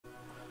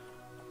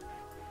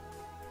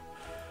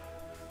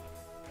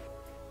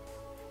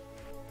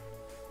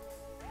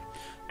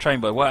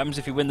Trainbow, what happens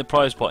if you win the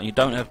prize pot and you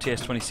don't have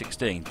TS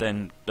 2016?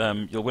 Then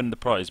you'll win the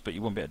prize, but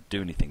you won't be able to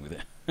do anything with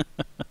it.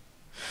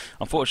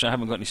 Unfortunately, I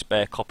haven't got any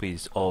spare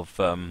copies of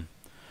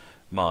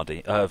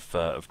Maerdy,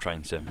 of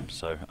Train Sim,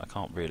 so I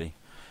can't really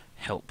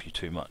help you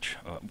too much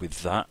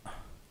with that.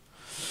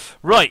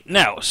 Right,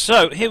 now,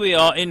 so here we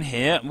are in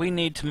here. We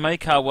need to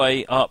make our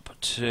way up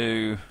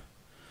to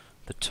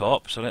the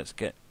top, so let's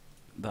get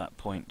that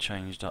point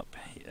changed up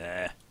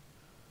here.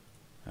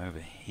 Over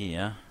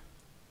here.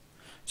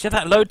 See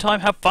that load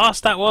time? How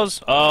fast that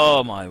was?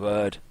 Oh my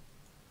word.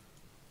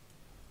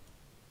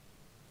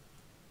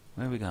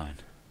 Where are we going?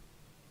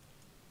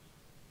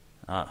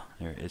 Ah,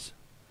 here it is.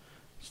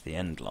 It's the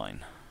end line.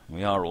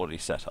 We are already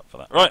set up for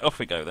that. Right, off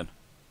we go then.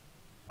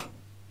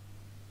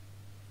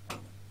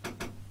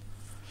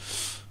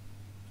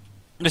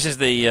 This is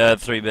the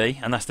 3B,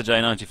 and that's the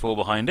J94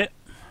 behind it.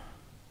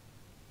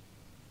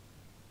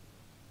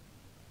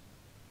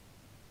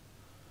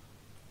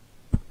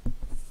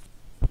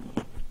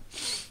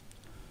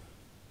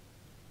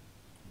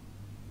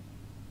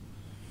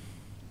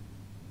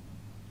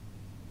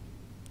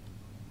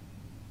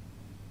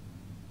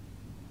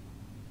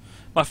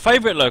 My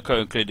favourite loco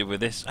included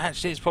with this,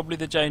 actually, it's probably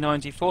the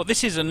J94.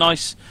 This is a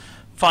nice,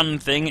 fun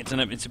thing. It's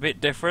a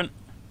bit different,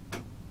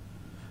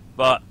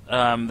 but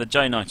the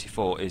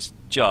J94 is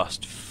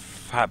just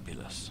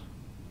fabulous.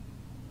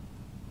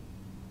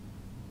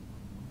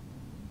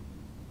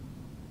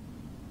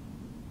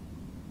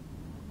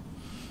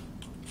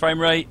 Frame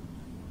rate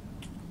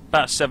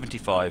about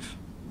 75.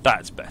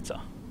 That's better.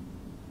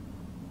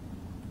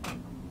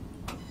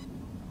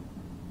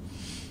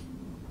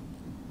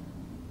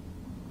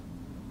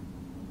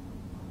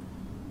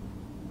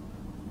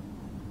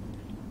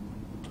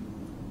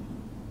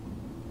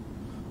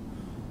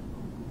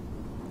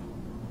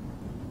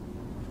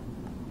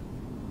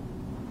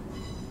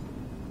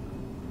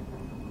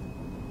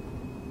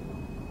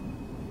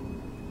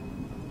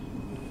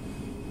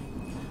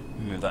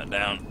 Move that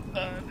down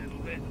a little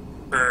bit.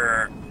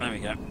 There we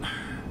go.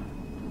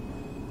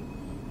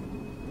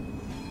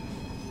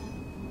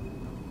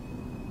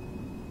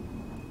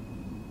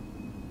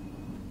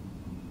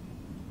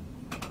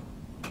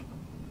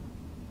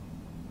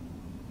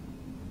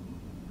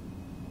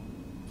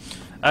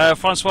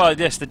 Francois,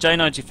 yes, the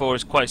J94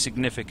 is quite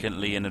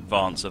significantly in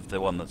advance of the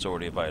one that's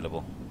already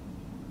available.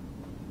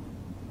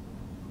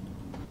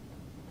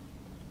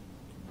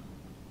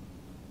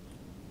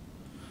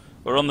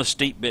 We're on the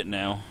steep bit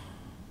now.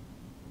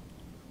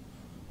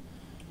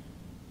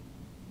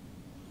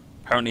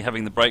 Apparently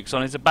having the brakes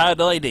on is a bad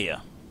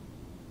idea.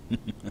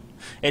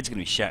 Ed's going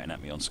to be shouting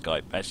at me on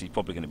Skype. Actually, he's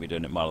probably going to be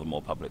doing it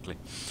more publicly.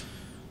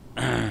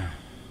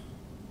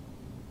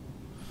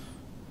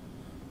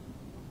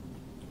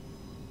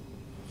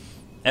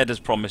 Ed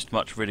has promised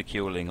much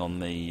ridiculing on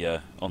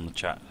the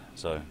chat.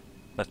 So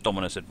that's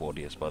Dominus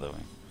Edwardius, by the way.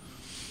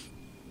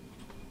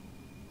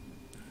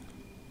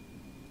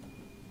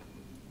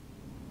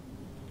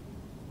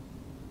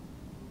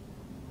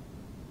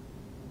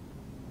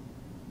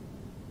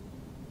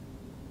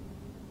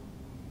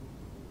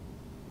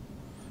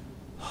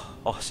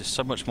 Oh, this is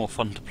so much more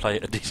fun to play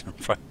at a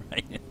decent frame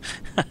rate.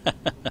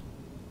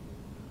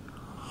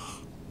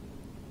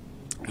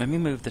 Let me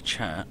move the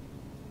chat.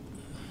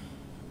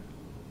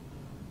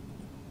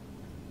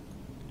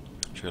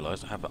 I just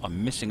realised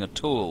I'm missing a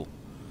tool.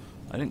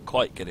 I didn't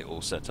quite get it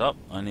all set up.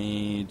 I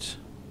need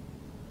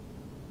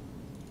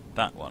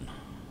that one.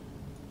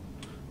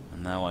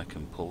 And now I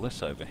can pull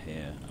this over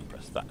here and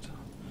press that.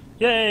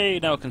 Yay!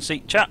 Now I can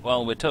see chat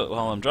while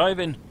I'm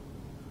driving.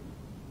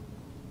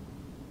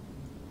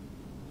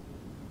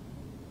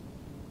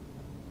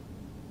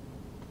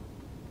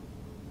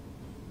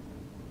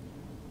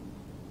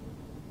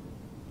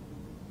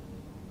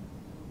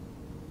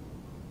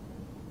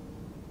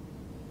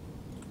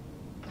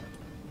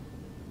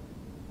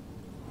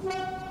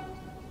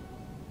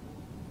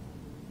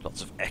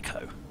 Lots of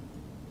echo.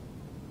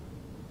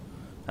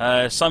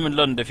 Simon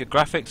Lund, if your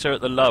graphics are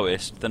at the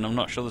lowest, then I'm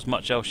not sure there's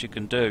much else you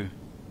can do.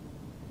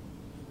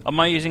 Am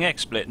I using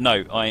XSplit?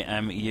 No, I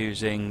am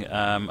using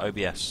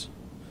OBS.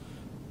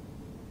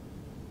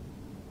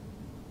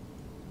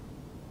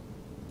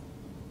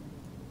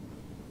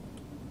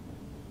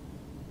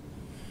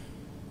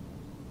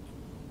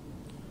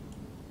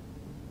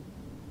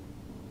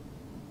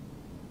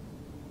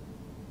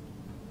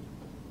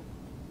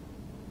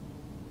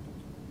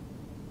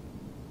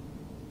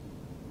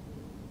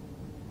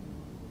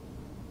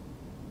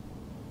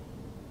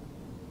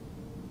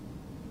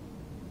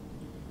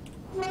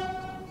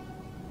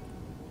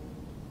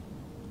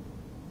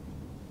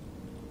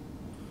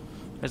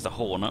 There's the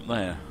horn up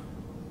there.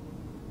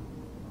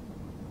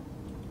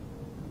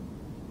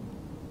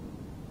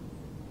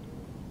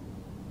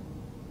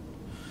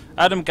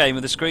 Adam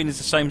Gamer, the screen is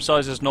the same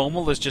size as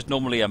normal. There's just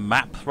normally a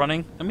map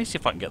running. Let me see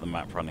if I can get the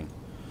map running.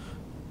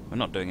 We're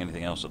not doing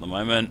anything else at the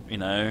moment, you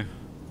know.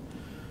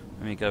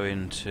 Let me go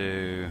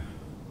into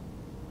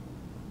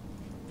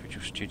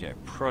Visual Studio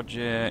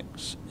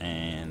Projects,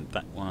 and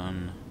that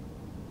one,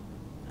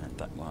 and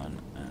that one,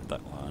 and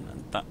that one,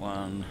 and that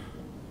one.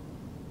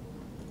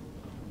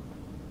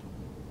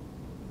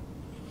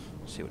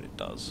 See what it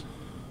does.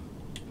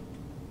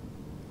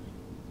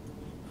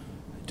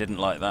 It didn't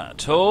like that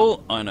at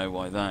all. I know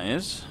why that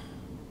is.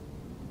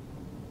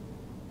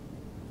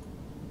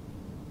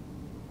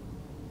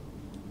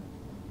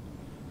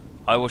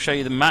 I will show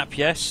you the map,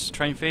 yes,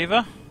 Train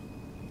Fever.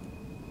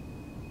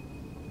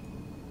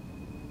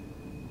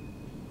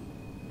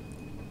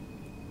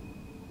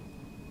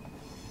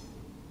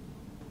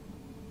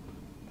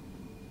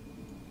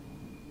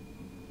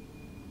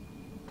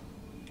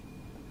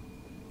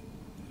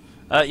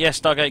 Yes,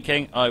 Stargate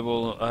King, I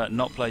will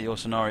not play your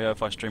scenario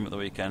if I stream at the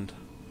weekend.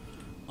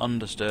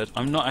 Understood.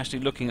 I'm not actually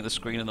looking at the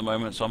screen at the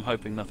moment, so I'm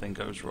hoping nothing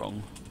goes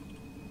wrong.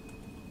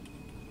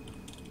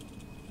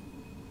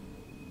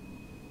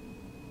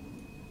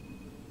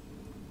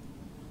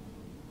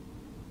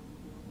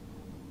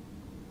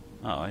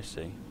 Oh, I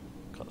see.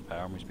 Cut the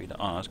power and we speed up.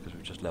 Oh, that's because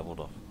we've just levelled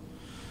off.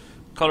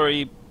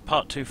 Colliery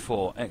Part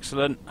 2-4.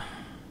 Excellent.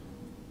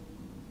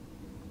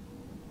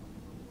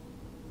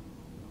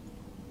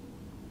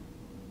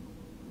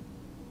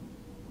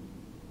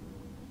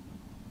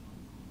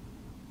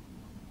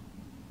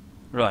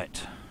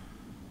 Right.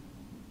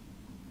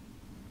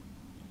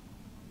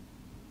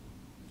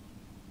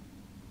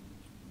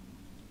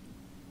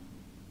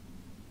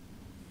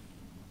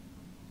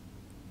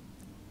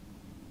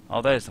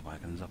 Oh, there's the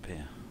wagons up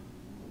here.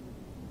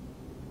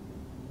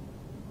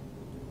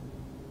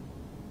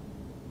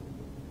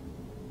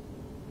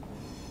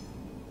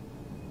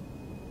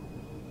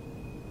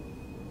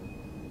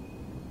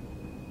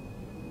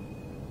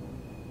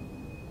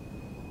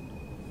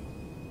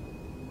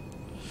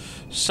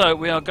 So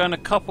we are going to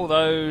couple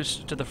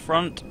those to the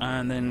front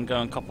and then go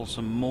and couple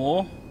some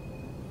more.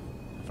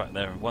 In fact,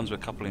 the ones we're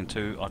coupling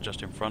to are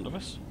just in front of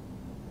us.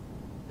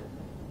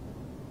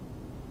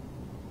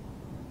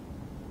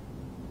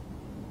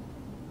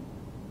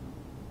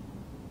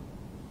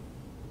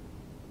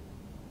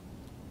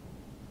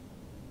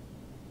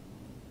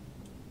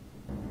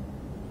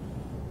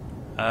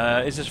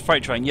 Is this a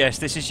freight train? Yes,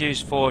 this is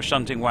used for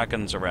shunting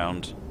wagons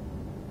around.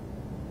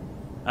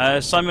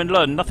 Simon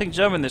Lund, nothing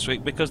German this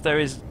week because there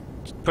is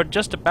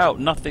just about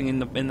nothing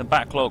in the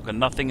backlog and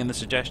nothing in the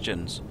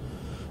suggestions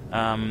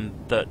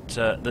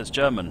that's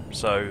German.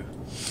 So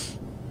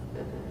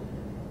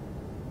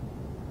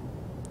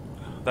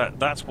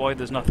that's why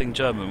there's nothing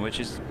German, which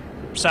is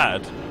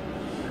sad.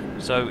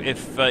 So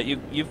if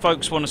you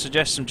folks want to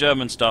suggest some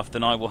German stuff,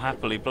 then I will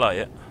happily play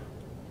it.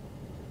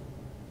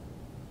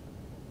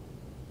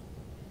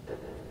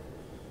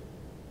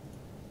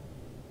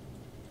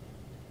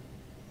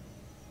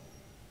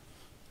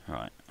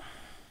 Right.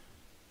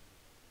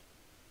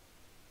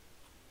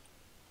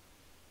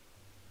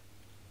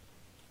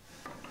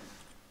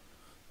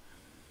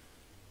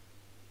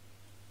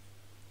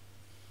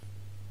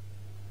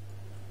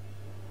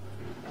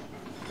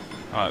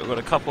 Alright, we've got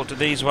a couple to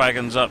these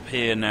wagons up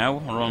here now.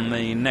 We're on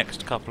the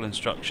next couple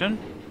instruction.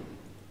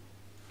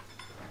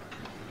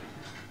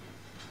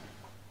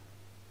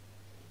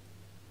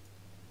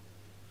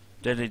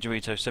 Deadly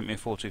Dorito sent me a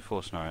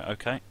 424 scenario.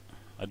 Okay,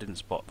 I didn't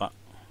spot that.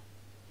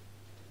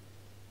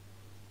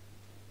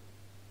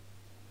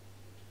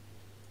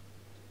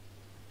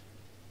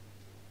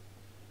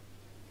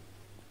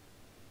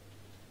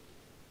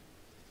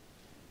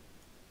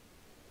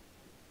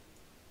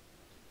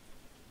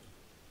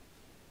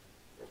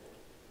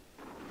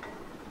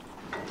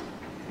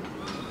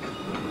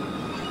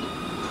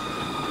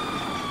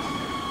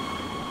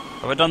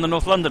 Have I done the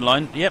North London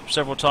line? Yep,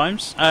 several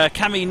times.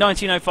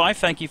 Cami1905,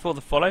 thank you for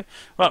the follow.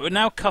 Right, we're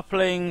now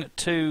coupling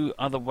two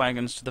other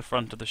wagons to the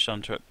front of the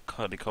shunter at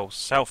Curly Cole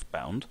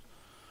southbound,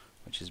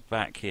 which is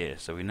back here.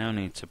 So we now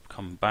need to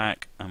come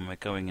back, and we're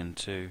going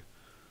into...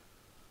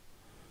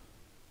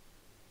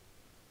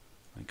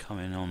 We're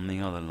coming on the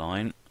other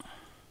line.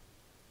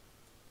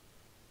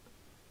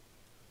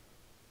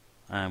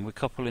 And we're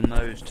coupling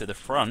those to the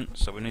front,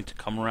 so we need to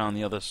come around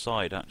the other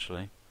side,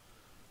 actually.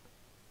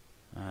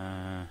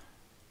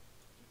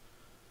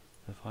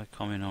 If I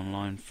come in on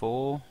line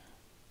 4,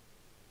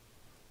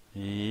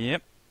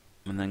 yep,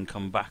 and then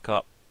come back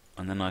up,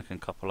 and then I can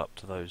couple up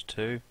to those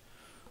two,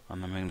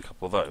 and then we can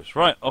couple those.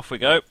 Right, off we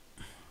go.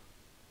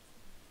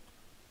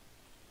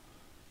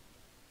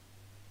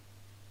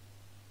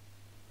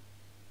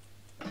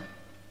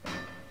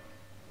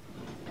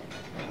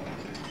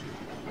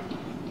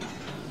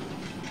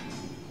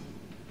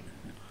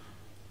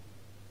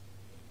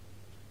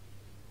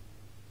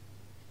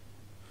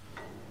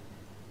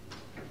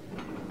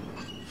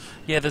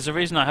 Yeah, there's a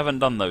reason I haven't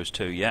done those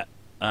two yet.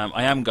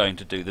 I am going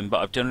to do them,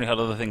 but I've generally had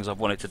other things I've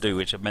wanted to do,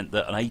 which have meant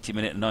that an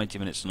 80-minute and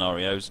 90-minute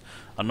scenarios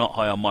are not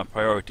high on my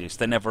priorities.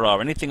 They never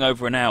are. Anything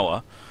over an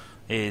hour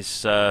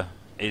is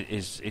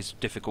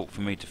difficult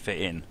for me to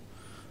fit in.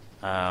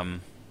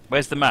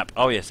 Where's the map?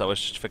 Oh yes, I was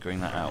just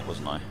figuring that out,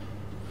 wasn't I?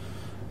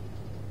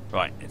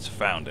 Right, it's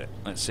found it.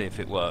 Let's see if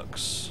it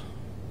works.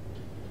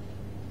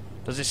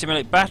 Does it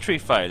simulate battery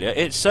failure?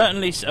 It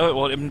certainly...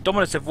 well,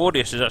 Dominus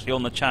Evordius is actually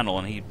on the channel,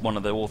 and he's one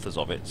of the authors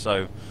of it,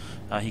 so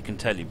he can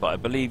tell you. But I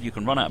believe you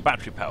can run out of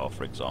battery power,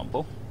 for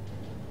example.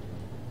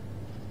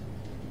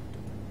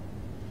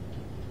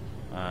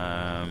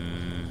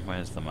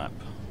 Where's the map?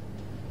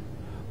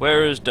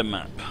 Where is the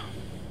map?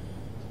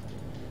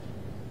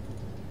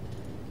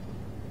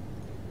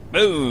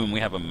 Boom! We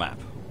have a map.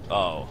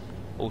 Oh,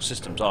 all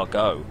systems are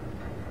go.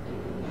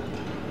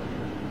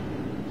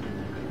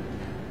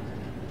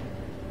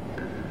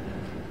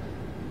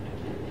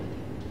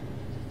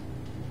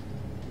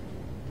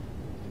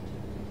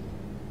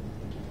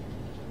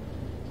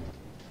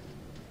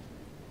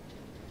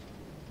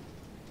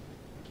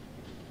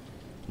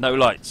 No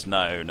lights.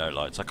 No, no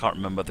lights. I can't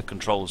remember the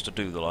controls to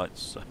do the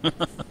lights.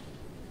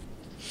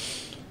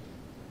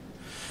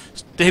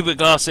 Steve with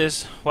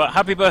glasses. Well,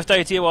 happy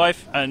birthday to your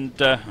wife, and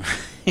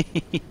see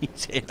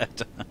you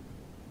later.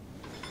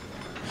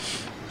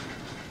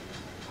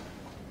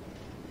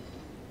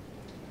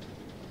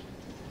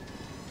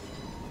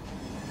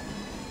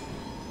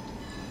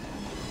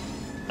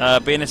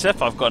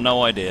 BNSF, I've got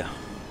no idea.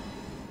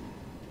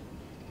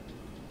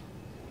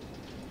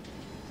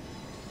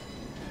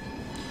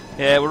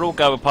 Yeah, we're all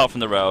go apart from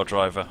the rail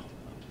driver.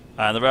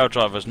 And the rail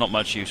driver's not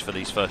much use for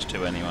these first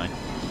two anyway.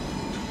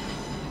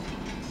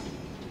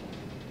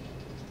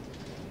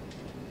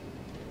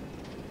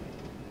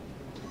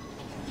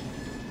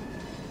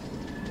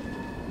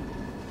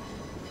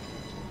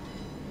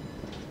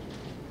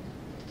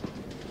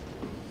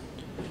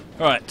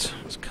 Right,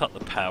 let's cut the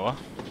power.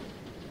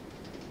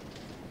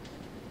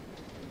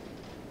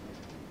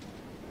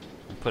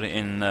 And put it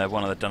in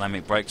one of the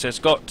dynamic brakes. It's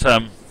got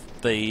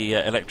the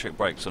electric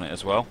brakes on it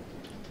as well.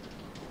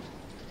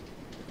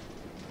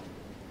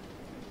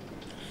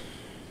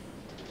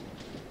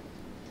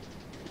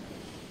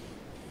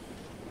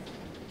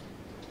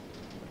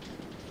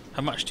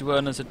 How much do you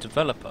earn as a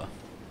developer?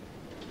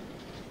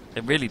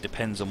 It really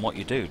depends on what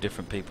you do.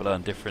 Different people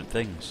earn different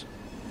things.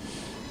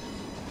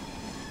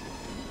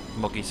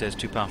 Moggy says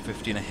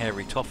 £2.50 and a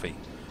hairy toffee.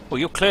 Well,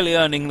 you're clearly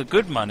earning the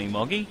good money,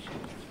 Moggy.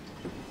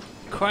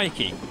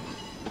 Crikey.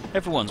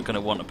 Everyone's going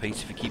to want a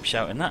piece if you keep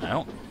shouting that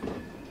out.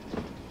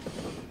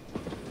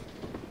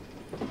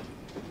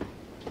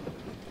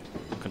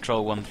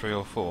 Control 1, 3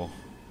 or 4.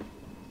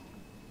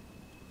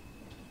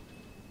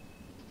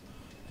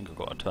 I think I've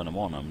got to turn them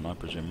on, haven't I,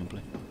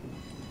 presumably?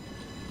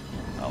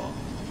 Oh well.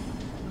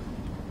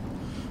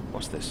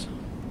 What's this?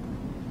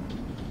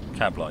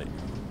 Cab light.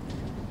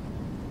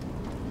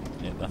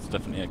 Yeah, that's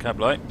definitely a cab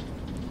light.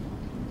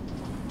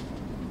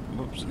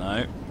 Whoops,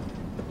 no.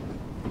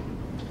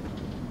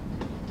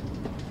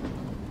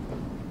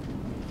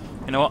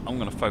 You know what? I'm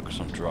going to focus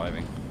on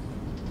driving.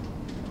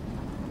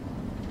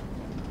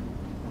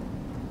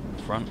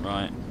 Front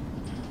right.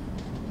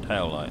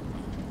 Tail light.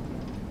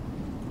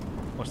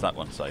 What's that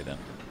one say then?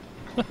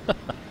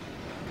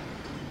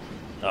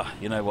 Ah,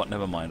 you know what?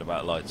 Never mind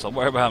about lights. I'll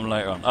worry about them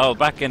later on. Oh,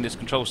 back end is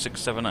control 6,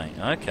 7, 8.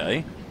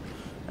 Okay.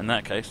 In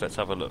that case, let's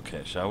have a look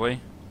here, shall we?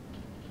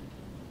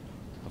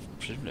 I've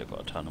presumably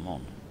got to turn them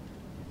on.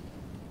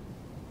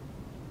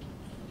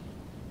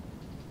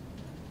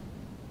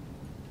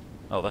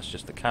 Oh, that's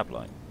just the cab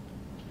light.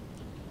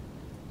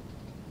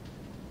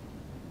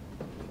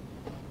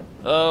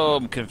 Oh,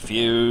 I'm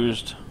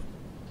confused.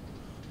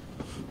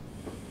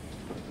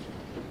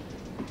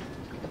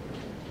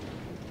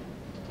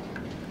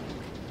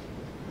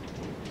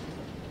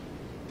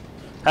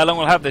 How long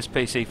will I have this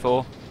PC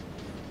for?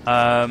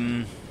 I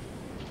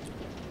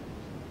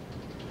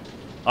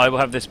will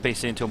have this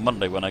PC until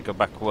Monday when I go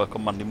back to work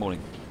on Monday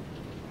morning.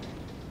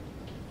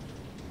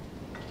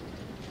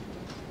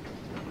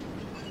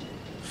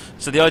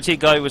 So the IT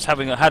guy was had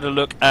a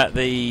look at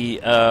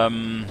the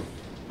the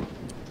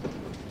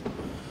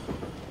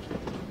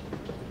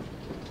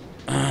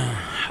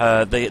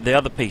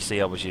other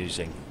PC I was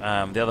using,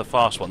 the other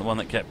fast one, the one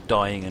that kept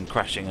dying and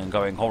crashing and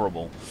going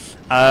horrible.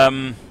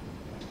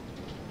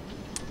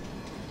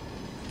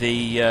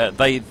 The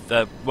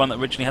one that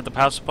originally had the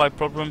power supply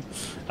problem,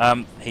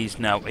 he's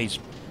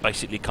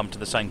basically come to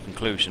the same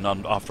conclusion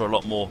after a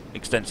lot more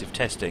extensive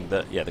testing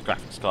that yeah, the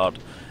graphics card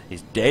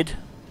is dead.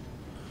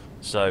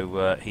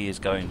 So he is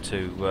going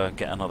to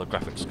get another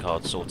graphics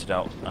card sorted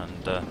out,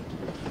 and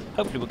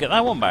hopefully we'll get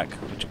that one back,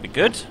 which would be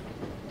good.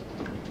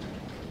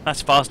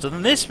 That's faster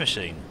than this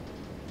machine.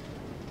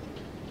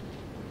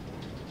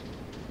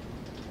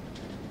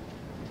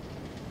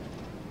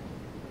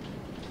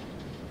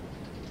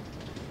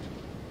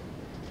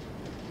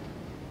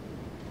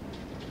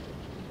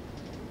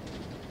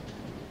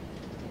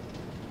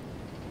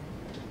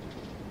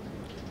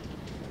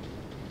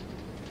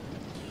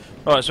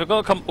 Right, so we've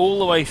got to come all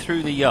the way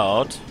through the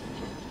yard.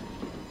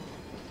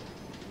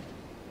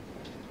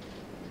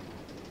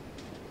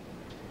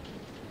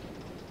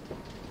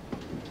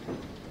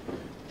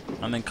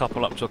 And then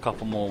couple up to a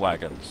couple more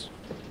wagons.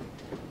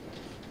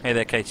 Hey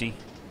there, Katie.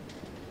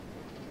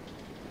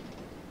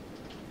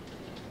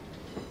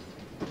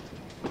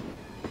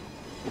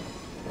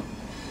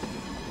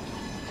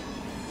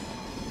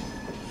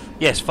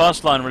 Yes,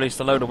 Fastline released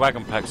a load of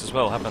wagon packs as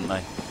well, haven't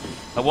they?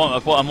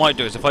 What I might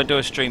do is, if I do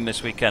a stream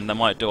this weekend, I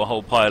might do a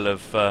whole pile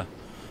of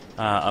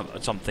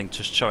something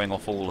just showing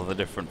off all of the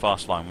different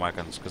Fastline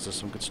wagons, because there's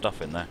some good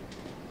stuff in there.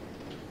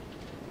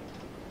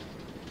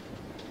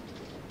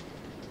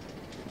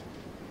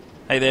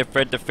 Hey there,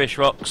 Fred the Fish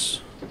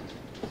rocks.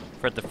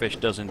 Fred the Fish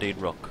does indeed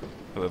rock,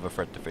 whoever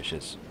Fred the Fish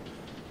is.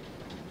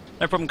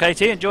 No problem,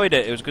 Katie. Enjoyed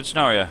it. It was a good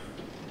scenario.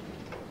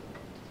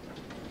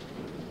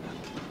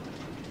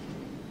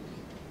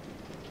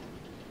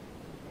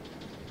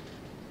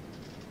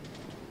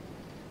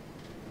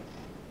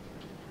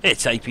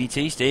 It's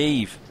APT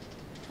Steve.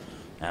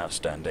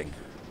 Outstanding.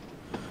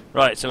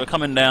 Right, so we're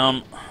coming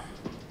down.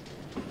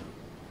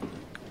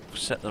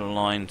 Set the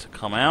line to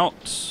come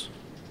out.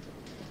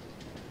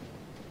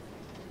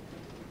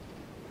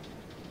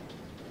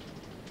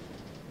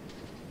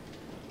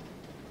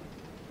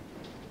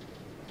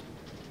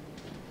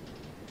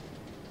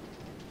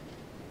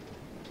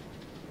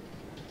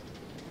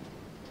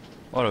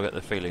 Well, I get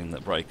the feeling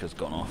that breaker's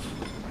gone off.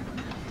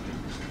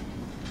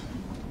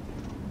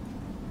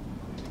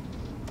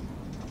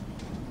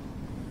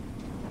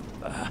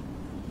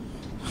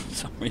 For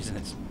some reason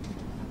it's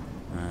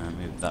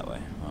moved that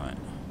way. Alright.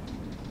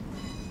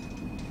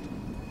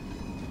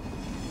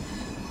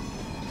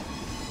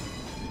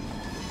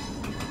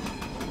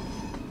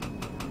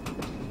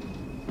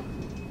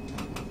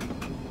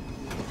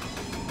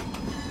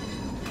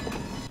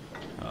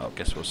 I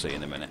guess we'll see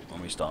in a minute when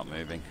we start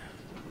moving.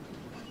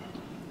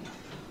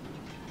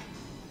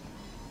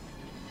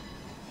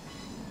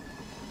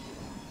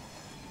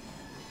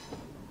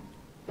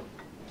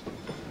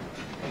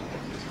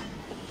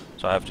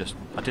 So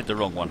I did the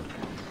wrong one.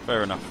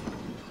 Fair enough.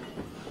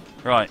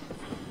 Right.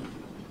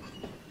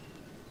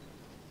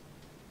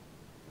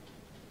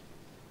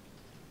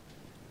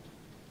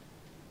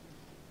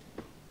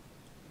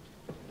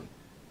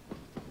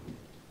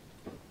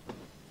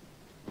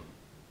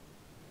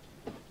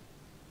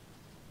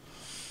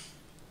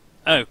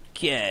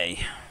 Okay.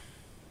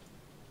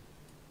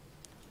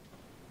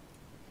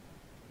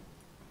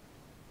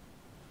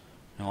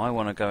 Now I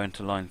want to go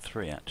into line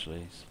 3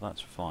 actually, so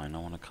that's fine. I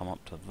want to come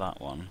up to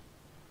that one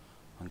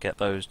and get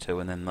those 2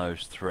 and then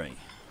those 3.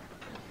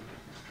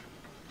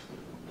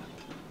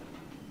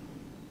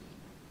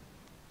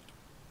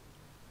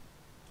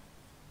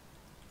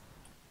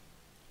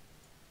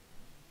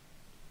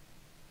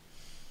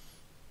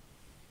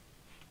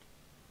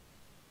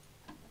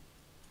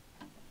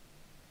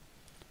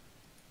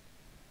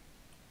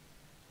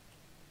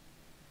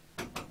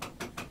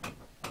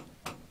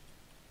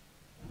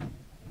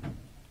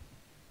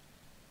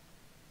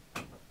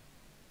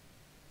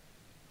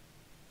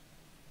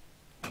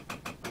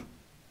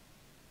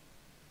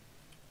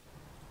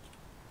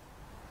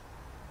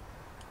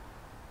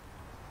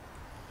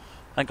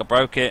 I think I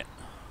broke it.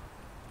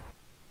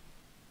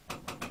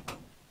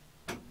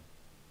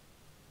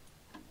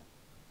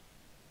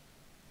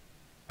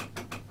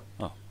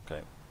 Oh,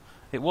 okay.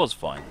 It was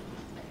fine.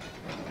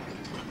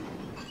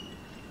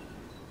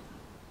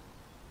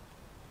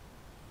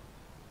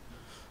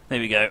 There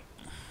we go.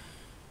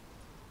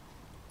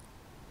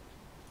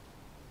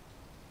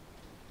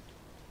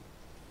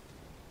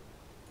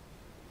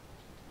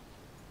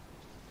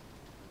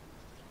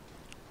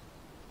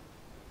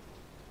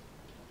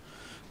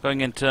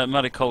 Going into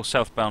Maerdy Coal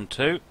southbound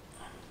 2.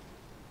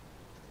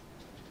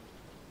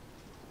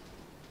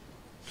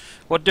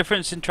 What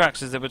difference in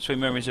tracks is there between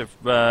memories of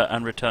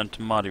and Return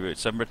to Maerdy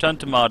routes? So Return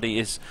to Maerdy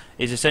is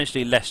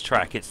essentially less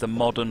track. It's the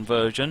modern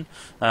version.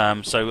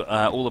 So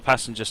all the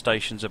passenger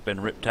stations have been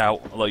ripped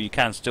out, although you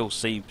can still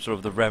see sort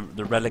of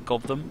the relic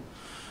of them.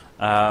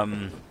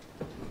 And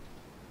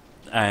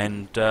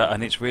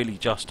it's really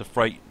just a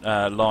freight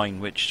line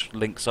which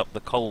links up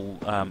the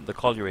the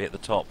colliery at the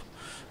top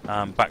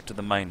back to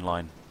the main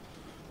line.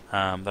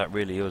 That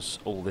really is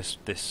all this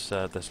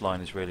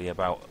line is really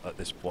about at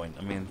this point.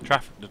 I mean,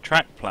 the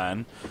track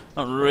plan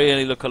doesn't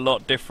really look a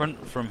lot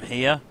different from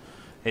here.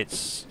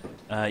 It's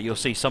you'll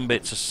see some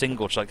bits are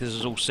single track. This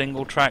is all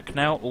single track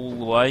now, all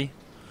the way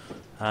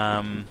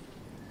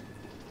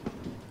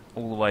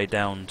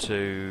down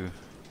to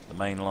the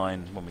main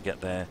line when we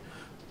get there,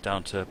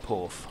 down to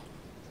Porth.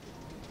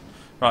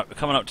 Right, we're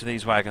coming up to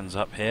these wagons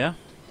up here.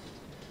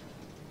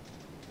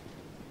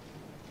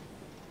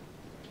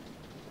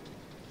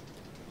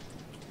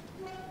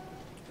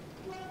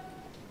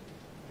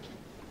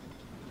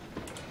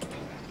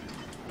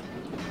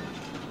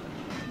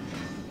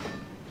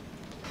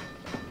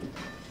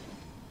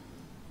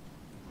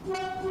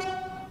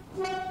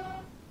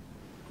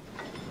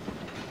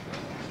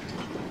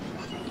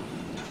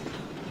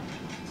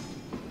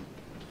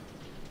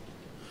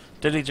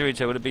 Dilly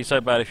Dorito, would it be so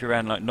bad if you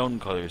ran like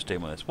non-colliery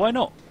steam on this? Why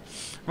not?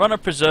 Run a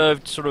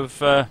preserved sort of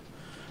a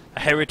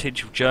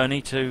heritage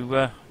journey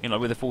to, you know,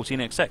 with a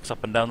 14XX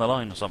up and down the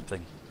line or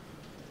something.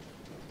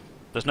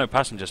 There's no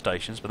passenger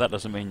stations, but that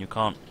doesn't mean you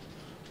can't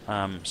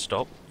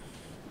stop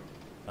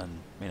and,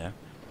 you know,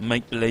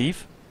 make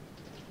believe.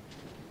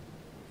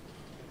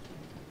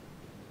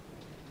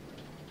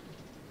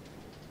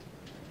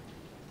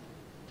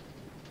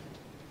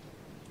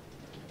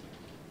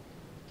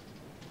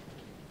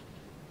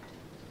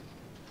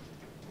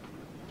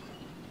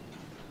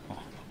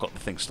 Got the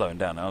thing slowing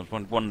down. I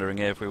was wondering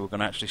if we were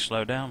going to actually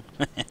slow down.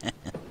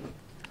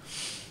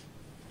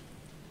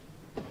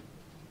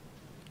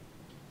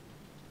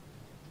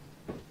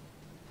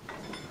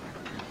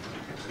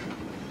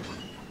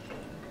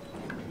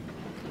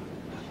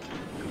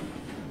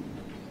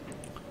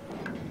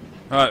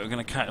 Right, we're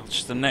going to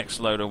catch the next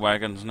load of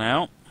wagons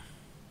now.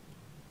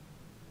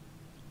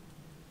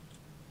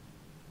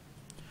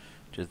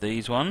 Which are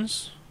these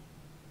ones.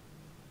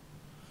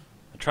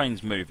 The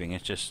train's moving,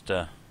 it's just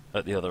at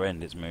the other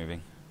end it's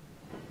moving.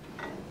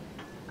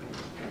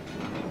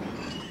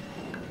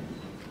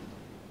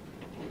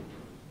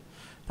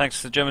 Thanks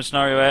to the German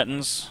scenario,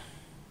 Ayrtons.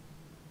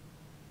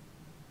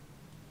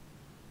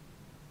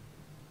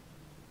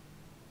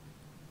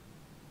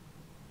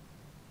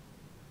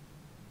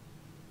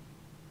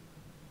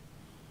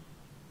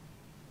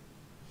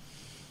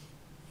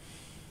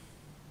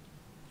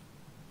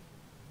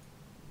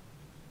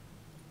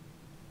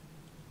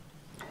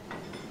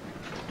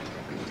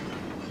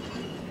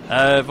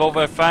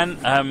 Volvo fan,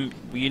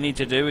 what you need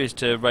to do is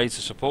to raise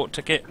a support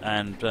ticket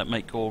and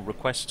make your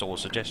requests or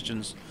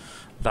suggestions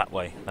that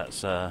way.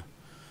 That's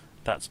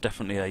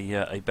definitely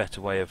a better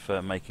way of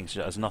making.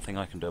 There's nothing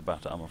I can do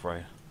about it, I'm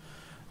afraid.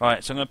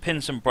 Right, so I'm going to pin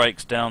some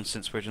brakes down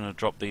since we're going to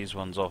drop these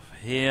ones off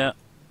here.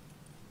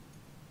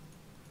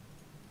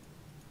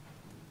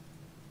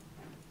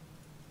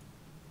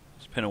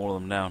 Let's pin all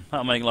of them down.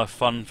 That'll make life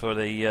fun for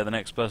the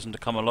next person to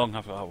come along.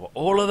 Have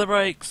all of the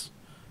brakes.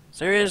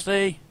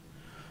 Seriously?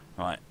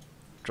 Right,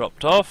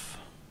 dropped off.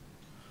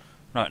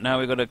 Right, now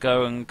we've got to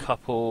go and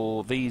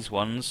couple these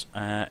ones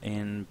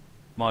in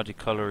Maerdy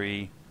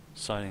Colliery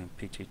siding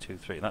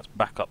PT23. That's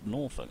back up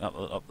north,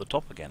 up the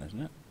top again,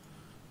 isn't it?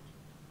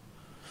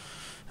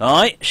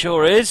 Aye,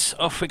 sure is.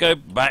 Off we go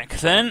back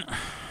then.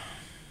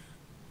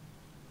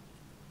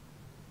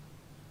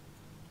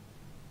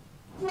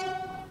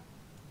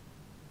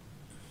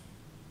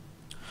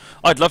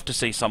 I'd love to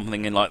see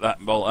something in like that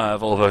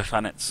Volvo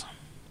Fanets.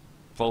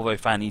 Volvo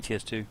Fan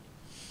ETS2.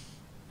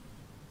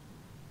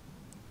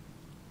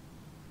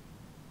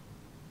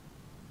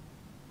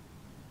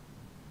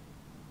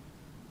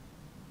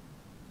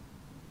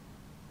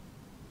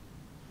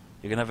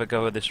 You can have a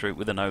go at this route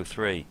with an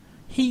 03.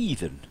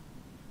 Heathen!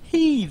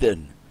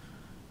 Heathen!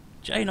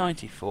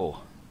 J94.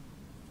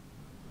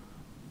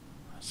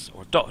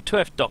 Or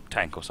 2F dock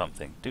tank or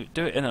something.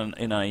 Do it in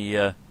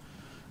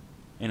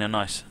a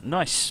nice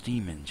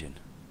steam engine.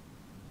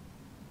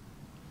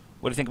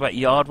 What do you think about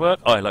yard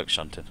work? Oh, I like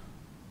shunting.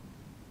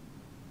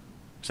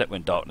 Except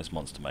when Darkness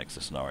Monster makes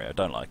the scenario. I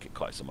don't like it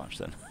quite so much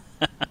then.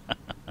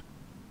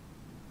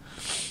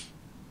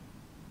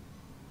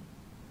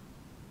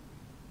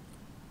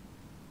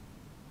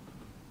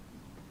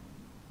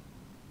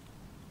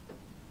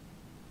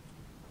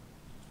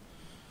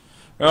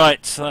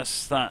 Right, so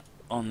that's that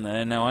on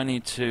there. Now I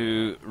need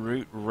to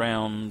route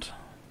round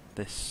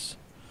this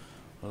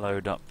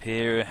load up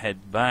here,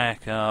 head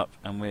back up,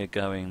 and we're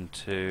going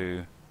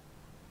to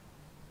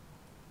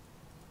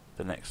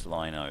the next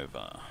line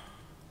over.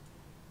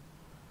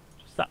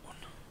 Just that one.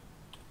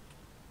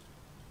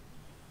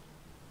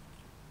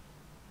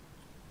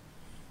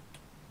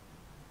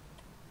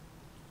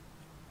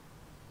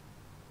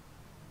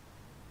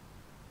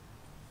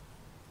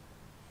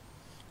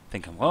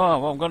 Think I'm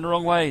going the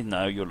wrong way.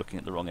 No, you're looking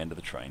at the wrong end of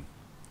the train.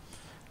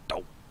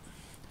 Oh.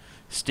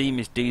 Steam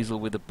is diesel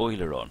with a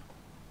boiler on.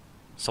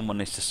 Someone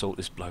needs to sort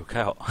this bloke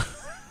out.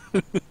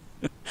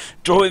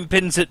 Drawing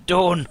pins at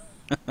dawn.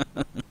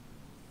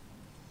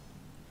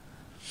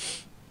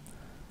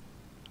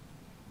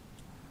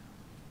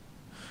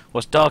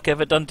 What's Dark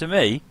ever done to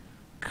me?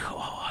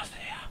 God,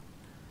 yeah.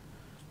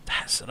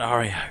 That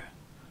scenario.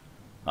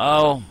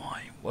 Oh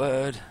my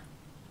word.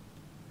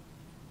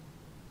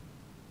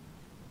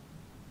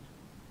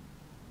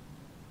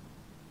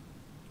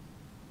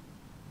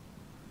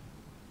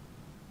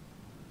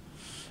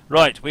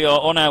 Right, we are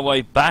on our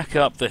way back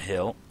up the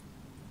hill.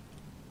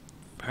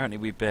 Apparently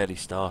we barely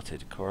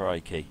started.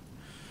 Crikey.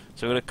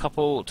 So we're going to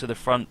couple to the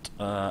front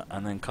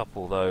and then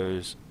couple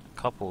those,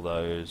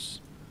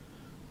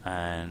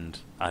 and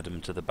add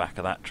them to the back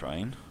of that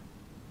train.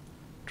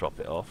 Drop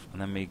it off,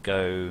 and then we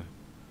go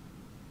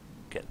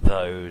get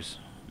those.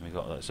 And we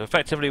got those. So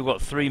effectively we've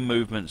got 3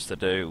 movements to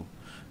do,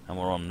 and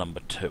we're on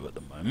number 2 at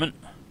the moment.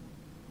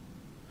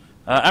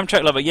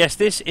 Amtrak Lover, yes,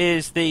 this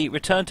is the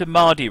Return to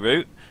Maerdy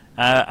route.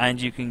 And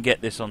you can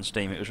get this on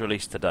Steam. It was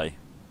released today.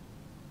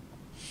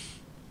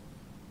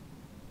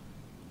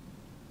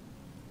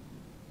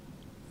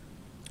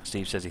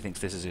 Steve says he thinks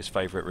this is his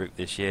favourite route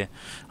this year.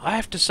 I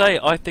have to say,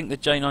 I think the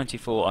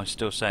J94, I'm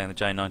still saying the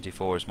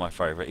J94 is my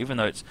favourite, even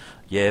though it's,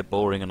 yeah,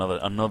 boring,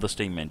 another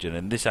steam engine,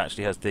 and this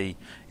actually has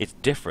it's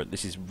different.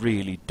 This is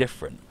really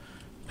different.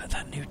 But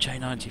that new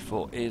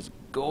J94 is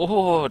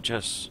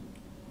gorgeous.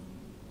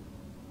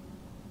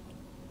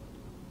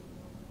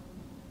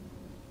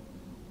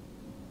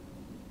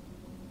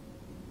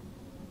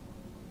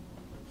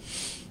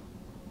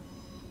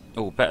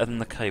 Oh, better than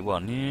the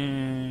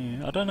K1.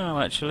 Yeah, I don't know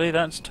actually,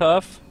 that's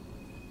tough.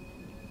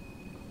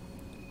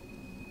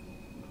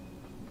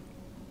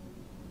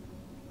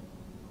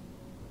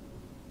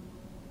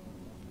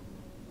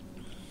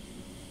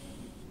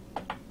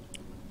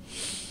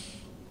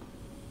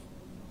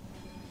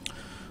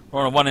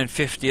 We're on a 1 in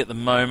 50 at the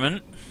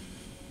moment.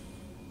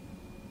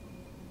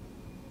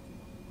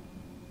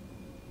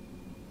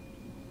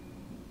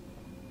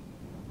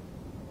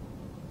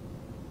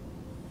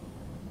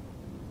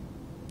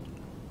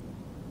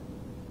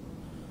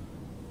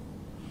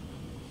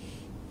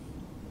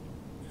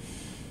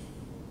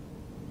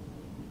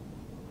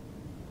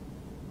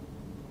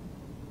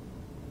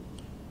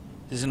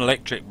 This is an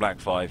electric Black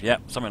 5,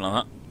 yep, something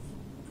like that.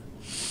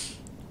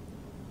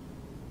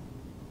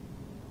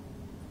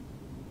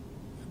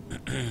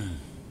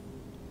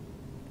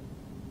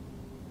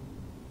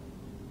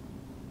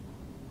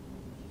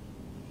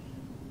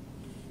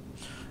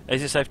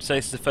 Is it safe to say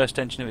this is the first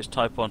engine of its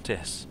type on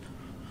TIS?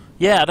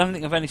 Yeah, I don't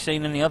think I've only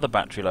seen any other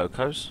battery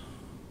locos.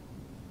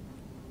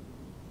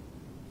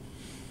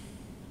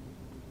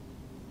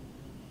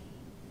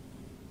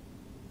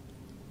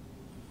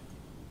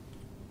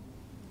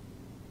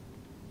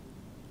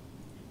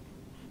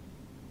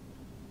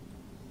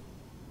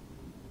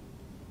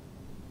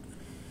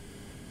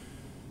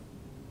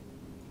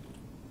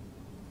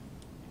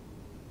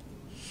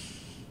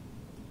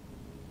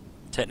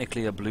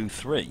 Technically a Blue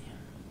 3.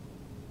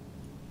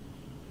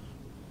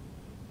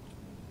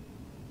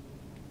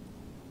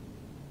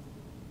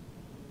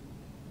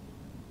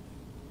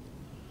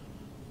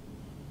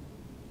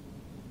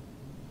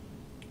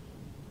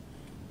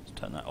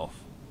 Turn that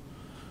off.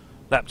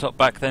 Laptop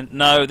back then?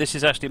 No, this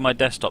is actually my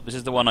desktop. This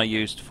is the one I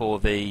used for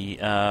the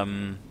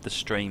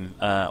stream,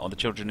 or the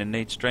Children in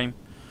Need stream.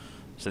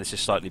 So this is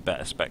slightly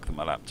better spec than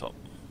my laptop.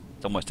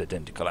 It's almost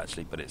identical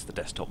actually, but it's the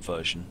desktop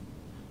version,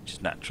 which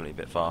is naturally a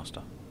bit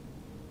faster.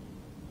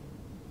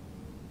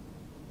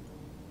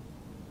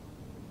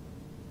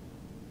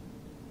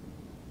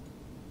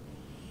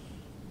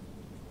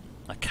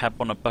 A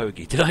cab on a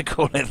bogey. Did I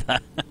call it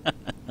that?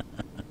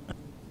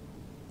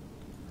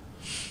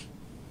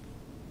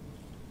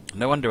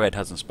 No wonder Ed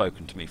hasn't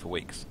spoken to me for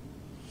weeks.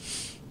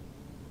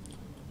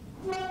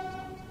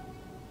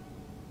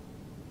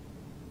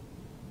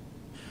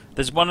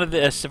 There's one of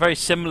the very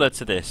similar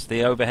to this,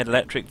 the overhead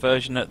electric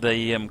version at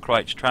the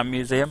Christchurch Tram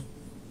Museum.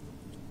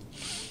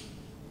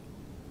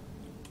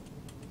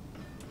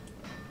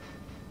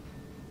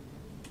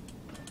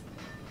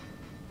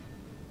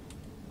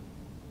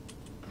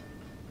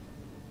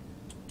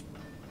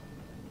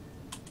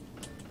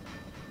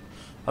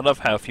 I love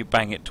how if you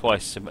bang it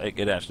twice,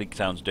 it actually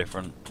sounds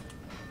different.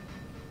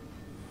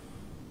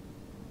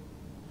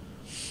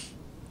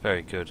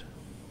 Very good.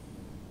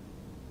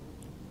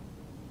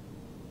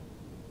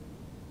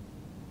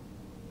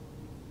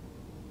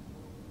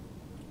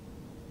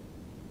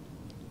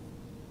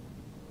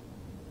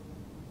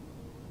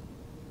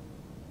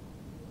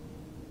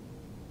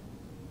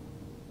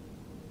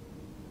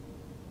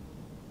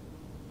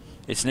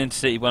 It's an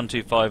Intercity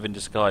 125 in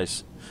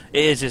disguise.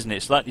 It is, isn't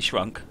it? Slightly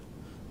shrunk.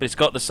 But it's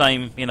got the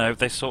same, you know,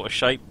 this sort of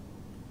shape.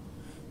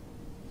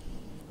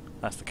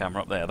 That's the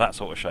camera up there, that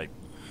sort of shape.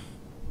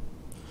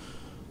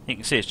 You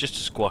can see it's just a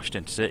squashed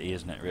Intercity,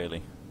 isn't it,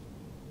 really?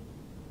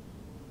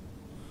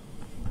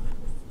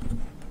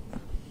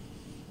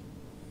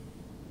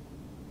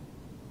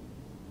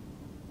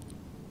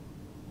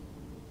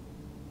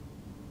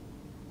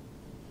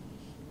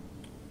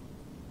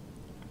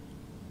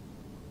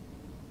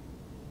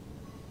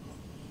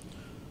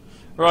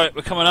 Right,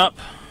 we're coming up.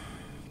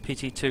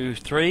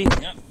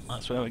 PT23, yep,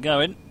 that's where we're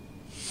going.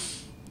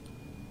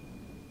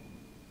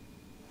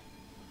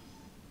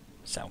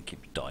 Sound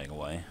keeps dying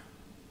away.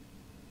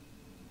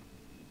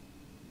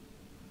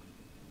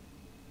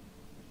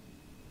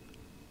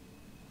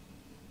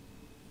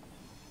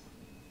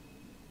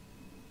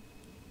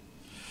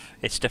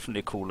 It's definitely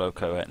a cool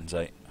loco, Ettins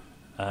 8.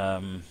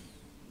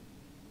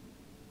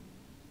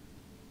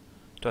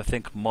 Do I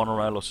think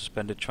monorail or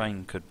suspended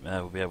train could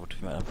will be able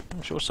to?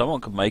 I'm sure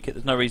someone could make it.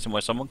 There's no reason why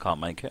someone can't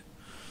make it.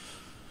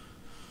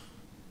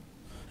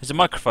 Is the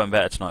microphone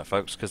better tonight,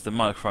 folks? Because the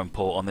microphone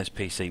port on this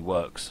PC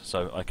works,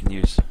 so I can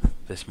use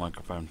this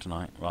microphone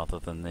tonight rather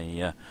than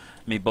the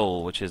me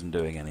ball, which isn't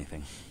doing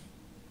anything.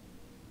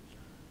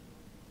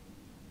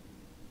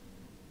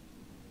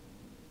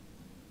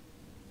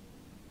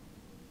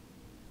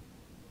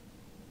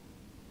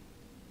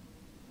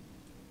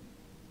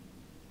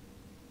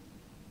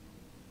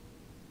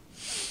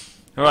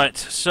 Right,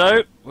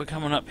 so we're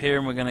coming up here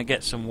and we're going to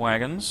get some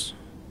wagons.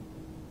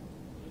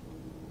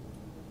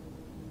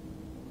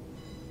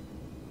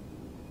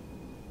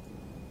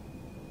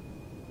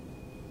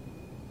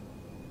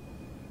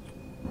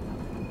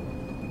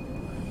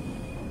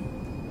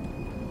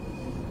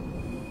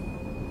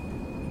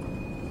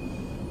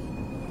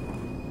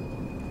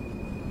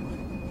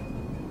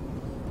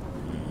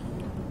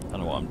 I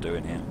don't know what I'm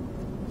doing here.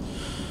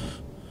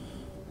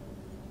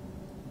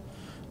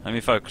 Let me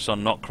focus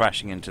on not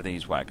crashing into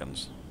these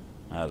wagons.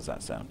 How does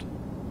that sound?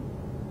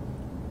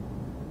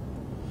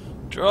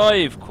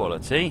 Drive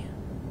quality.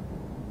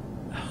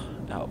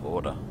 Out of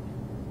order.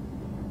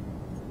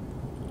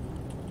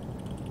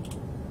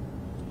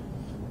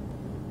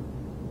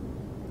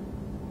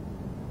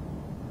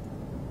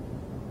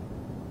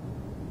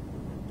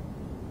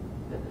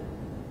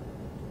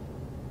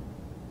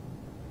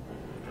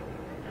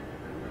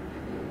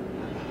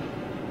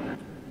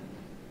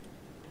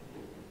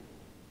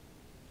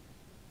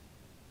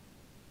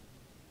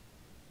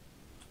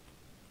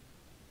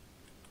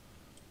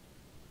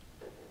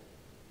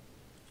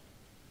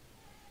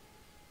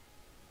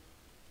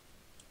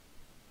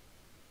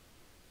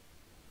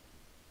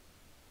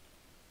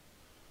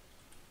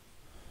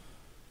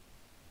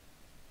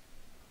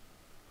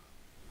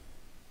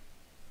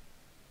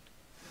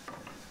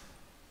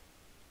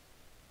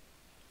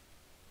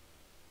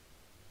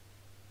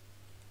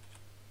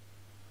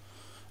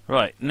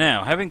 Right,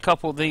 now, having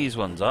coupled these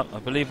ones up, I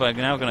believe I'm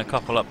now going to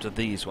couple up to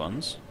these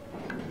ones.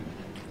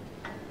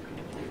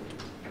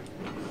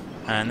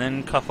 And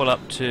then couple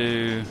up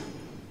to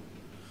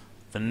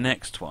the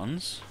next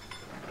ones.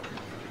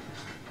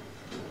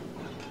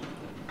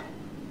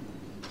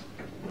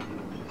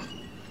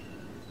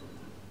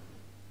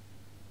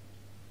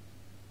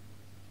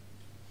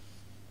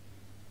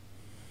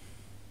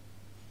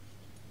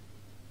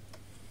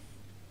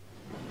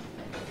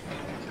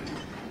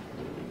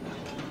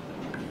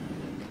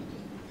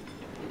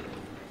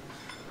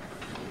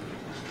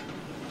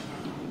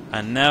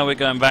 And now we're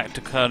going back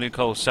to Curlew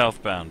Cole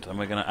southbound, and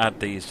we're going to add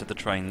these to the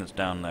train that's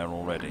down there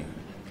already.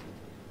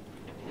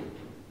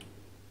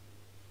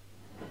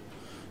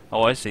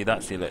 Oh, I see,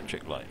 that's the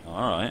electric light.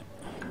 Alright.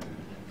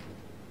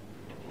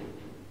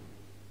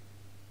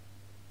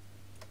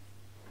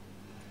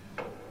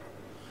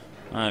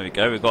 There we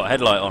go, we've got a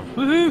headlight on.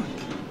 Woohoo!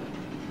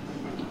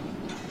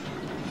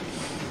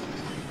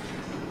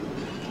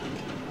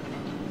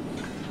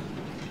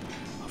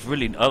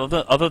 Really,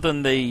 other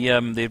than the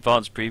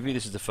advanced preview,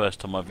 this is the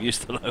first time I've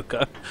used the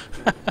logo.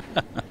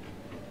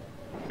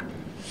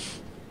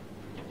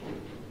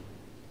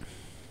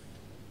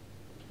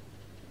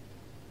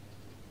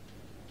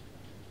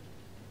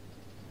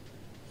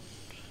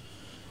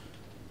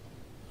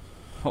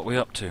 What are we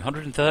up to?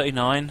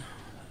 139.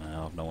 I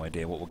have no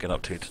idea what we'll get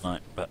up to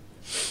tonight, but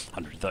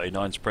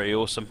 139 is pretty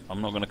awesome.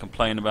 I'm not going to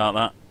complain about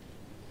that.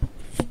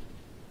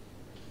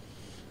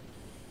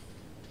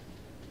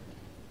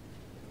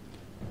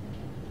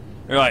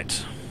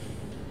 Right.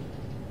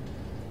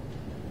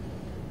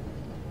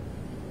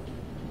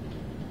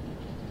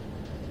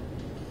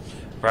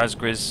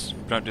 Raspberries,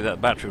 don't do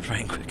that battery will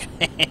drain quick.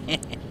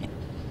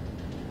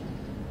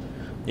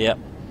 Yep.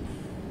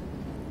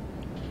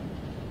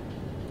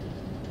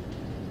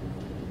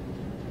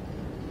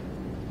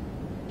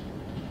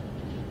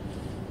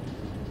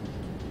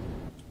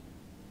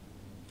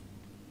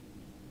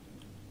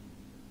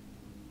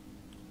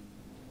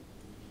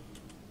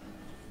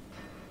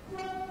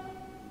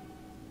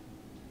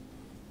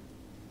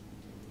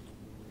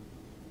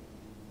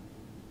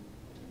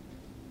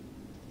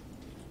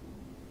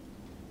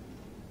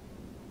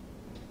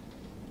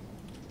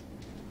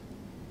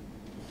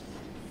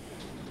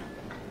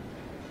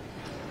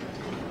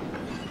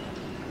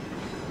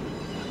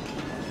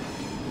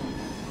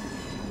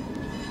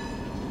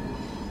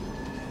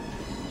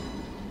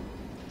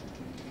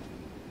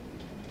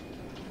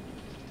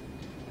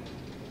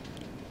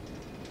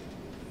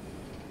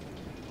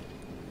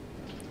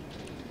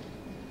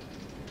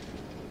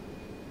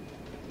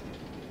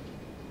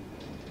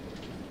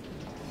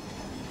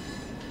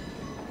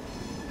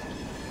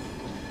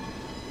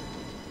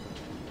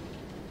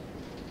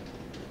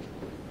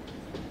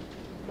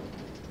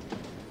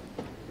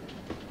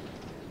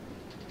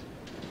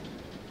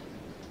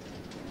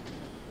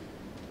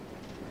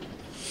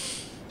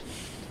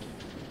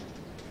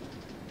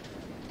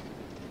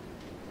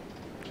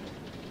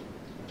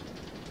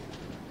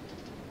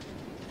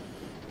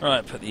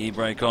 Right, put the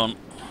e-brake on.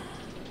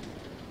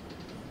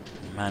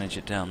 Manage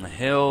it down the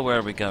hill. Where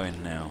are we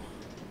going now?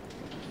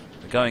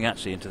 We're going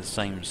actually into the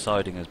same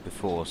siding as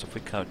before, so if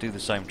we do the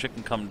same trick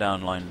and come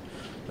down line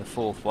the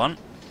fourth one,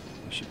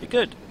 we should be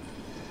good.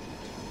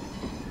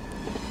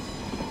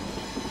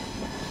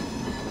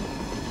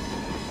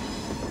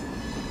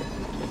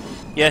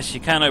 Yes,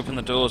 you can open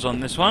the doors on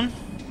this one.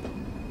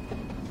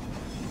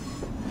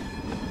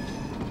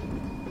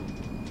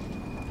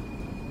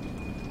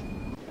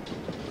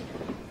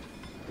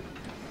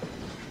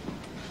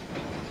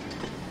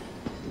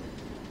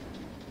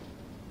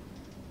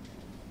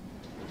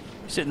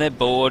 Sitting there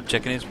bored,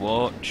 checking his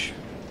watch.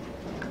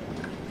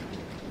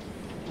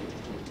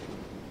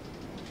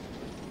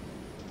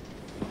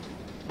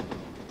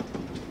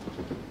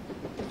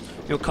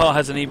 Your car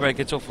has an e-brake,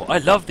 it's awful. I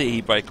love the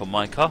e-brake on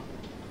my car.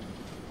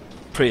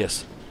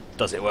 Prius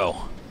does it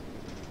well.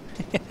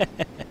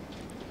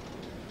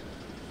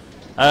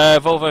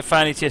 Volvo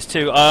Fan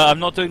ETS2. I'm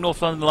not doing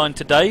North London Line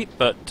today,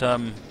 but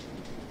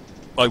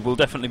I will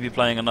definitely be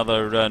playing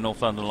another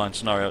North London Line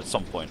scenario at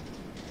some point.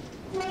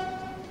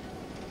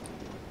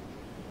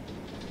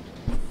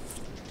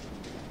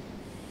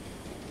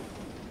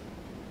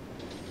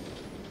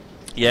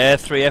 Yeah,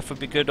 3F would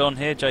be good on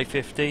here,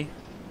 J50.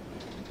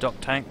 Dock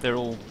Tank, they're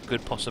all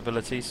good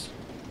possibilities.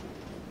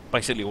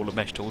 Basically all of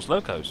Mesh Tools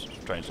locos,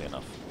 strangely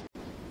enough.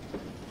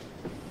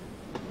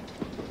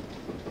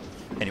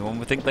 Anyone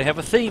would think they have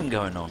a theme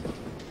going on.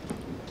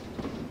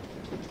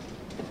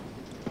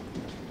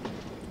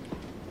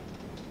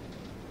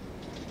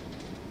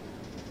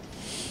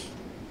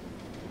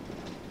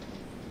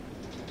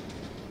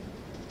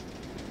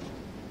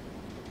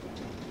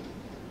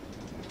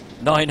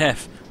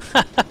 "9F."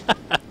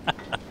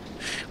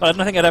 Well, I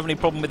don't think I'd have any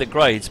problem with the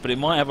grades, but it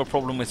might have a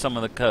problem with some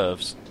of the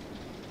curves.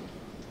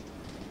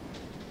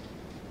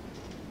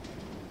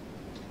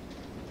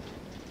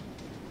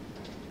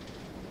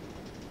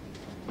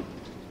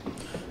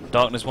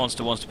 Darkness wants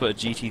to put a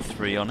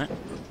GT3 on it.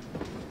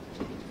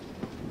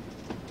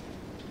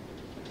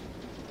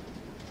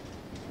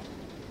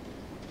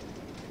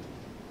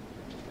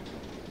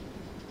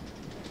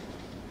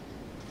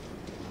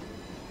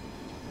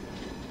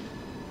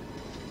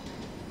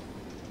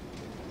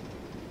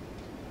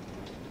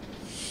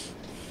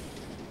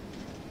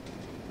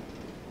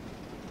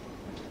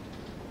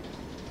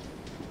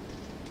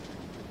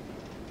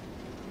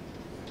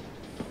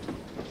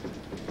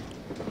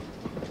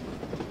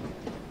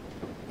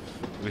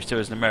 Wish there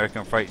was an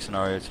American freight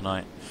scenario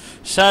tonight.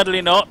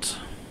 Sadly not.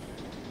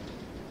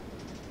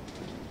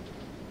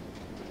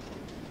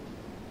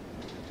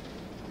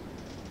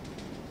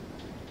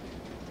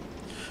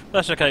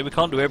 That's okay, we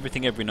can't do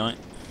everything every night.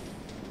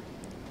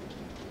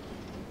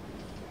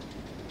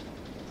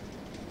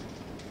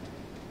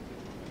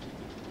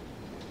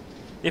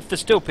 If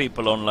there's still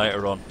people on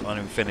later on,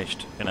 I'm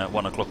finished, you know, at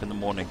 1 o'clock in the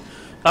morning.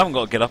 I haven't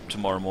got to get up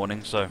tomorrow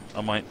morning, so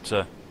I might,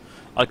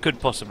 I could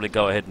possibly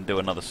go ahead and do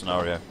another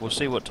scenario. We'll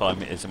see what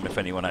time it is and if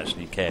anyone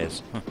actually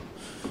cares.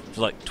 There's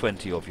like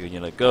 20 of you and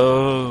you're like,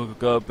 go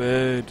to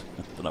bed.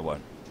 Then I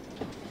won't.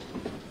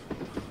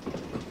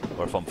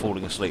 Or if I'm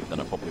falling asleep, then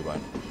I probably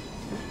won't.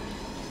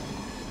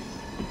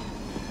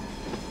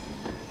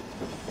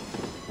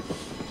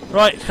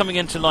 Right, coming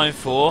into line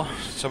 4,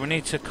 so we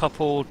need to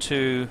couple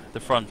to the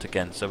front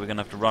again, so we're going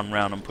to have to run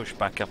round and push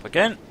back up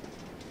again.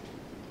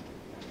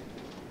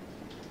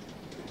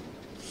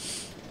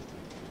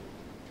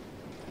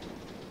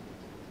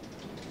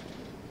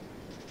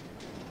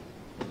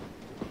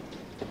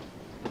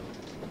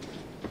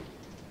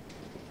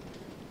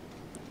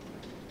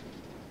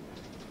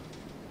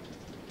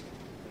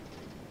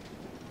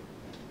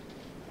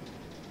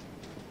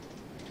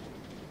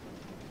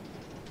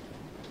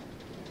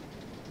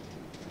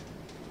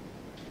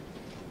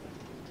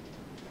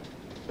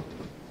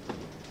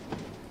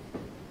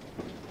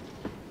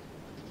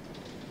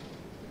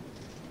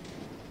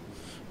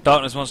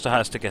 Darkness Monster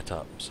has to get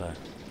up, so...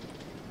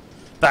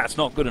 That's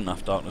not good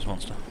enough, Darkness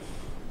Monster.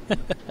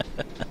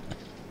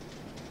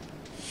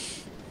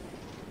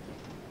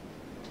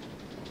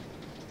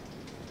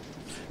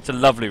 It's a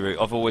lovely route.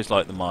 I've always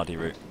liked the Maerdy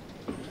route.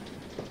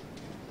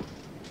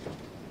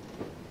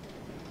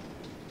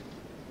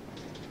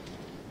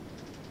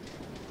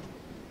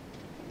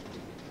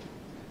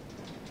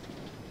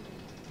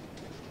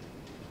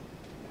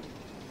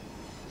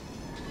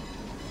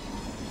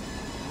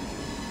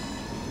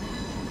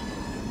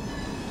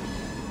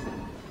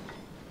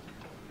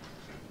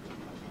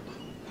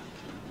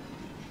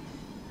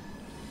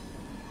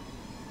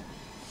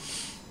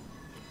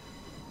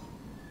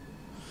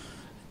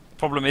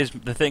 Problem is,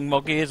 the thing,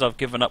 Moggy, is I've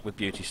given up with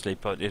beauty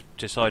sleep. I've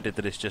decided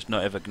that it's just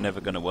never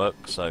going to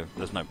work, so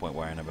there's no point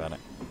worrying about it.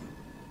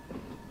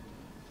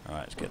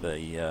 Alright, let's get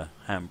the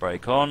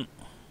handbrake on.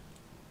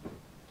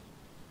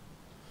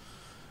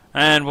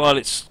 And while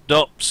it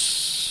stops,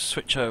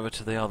 switch over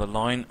to the other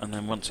line, and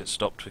then once it's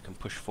stopped we can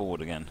push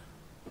forward again.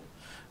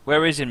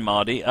 Where is in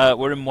Maerdy?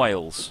 We're in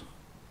Wales.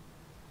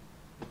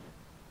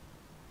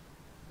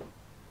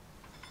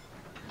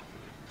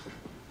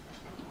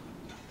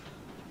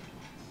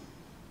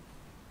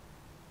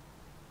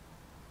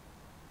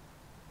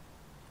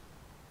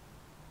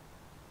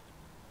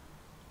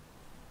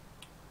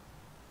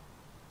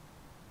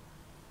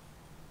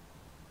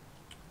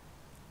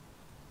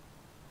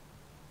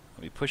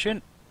 Are we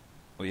pushing?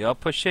 We are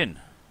pushing.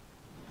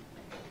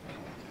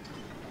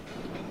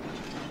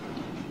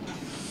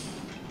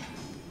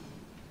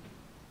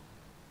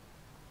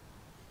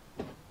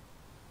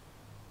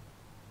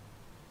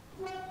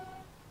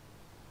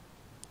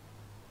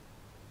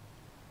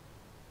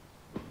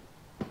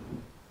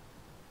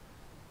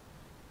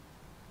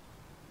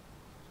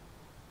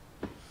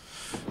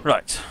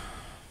 Right.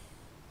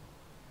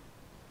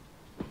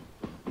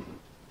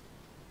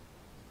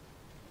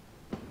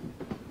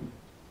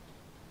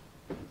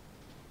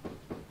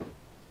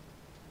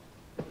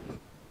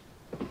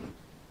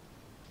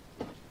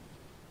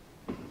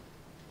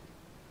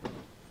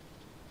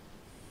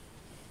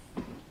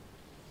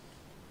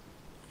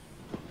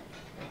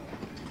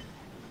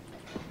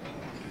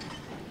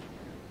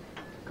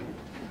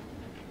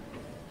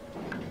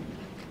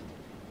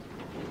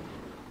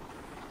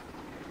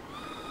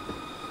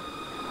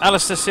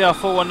 Alistair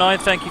CR419,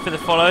 thank you for the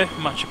follow,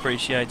 much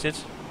appreciated.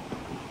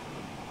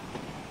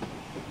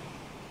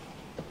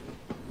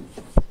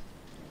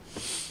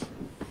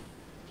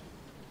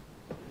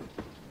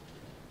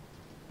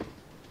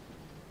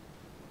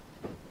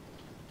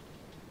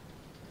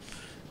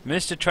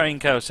 Mr.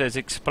 Trainco says,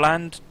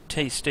 explained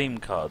Steam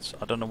cards.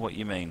 I don't know what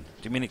you mean.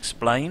 Do you mean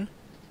explain?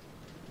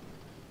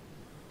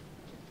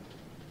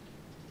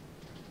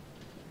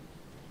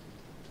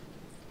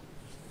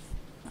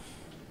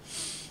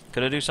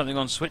 Could I do something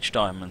on switch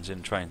diamonds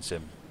in Train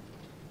Sim?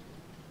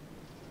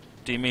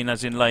 Do you mean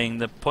as in laying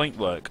the point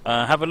work?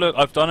 Have a look.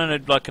 I've done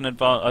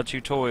a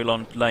tutorial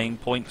on laying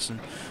points and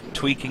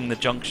tweaking the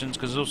junctions,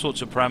 because there's all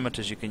sorts of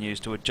parameters you can use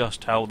to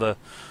adjust how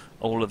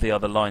all of the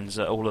other lines,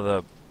 all of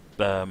the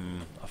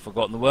I've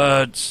forgotten the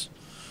words.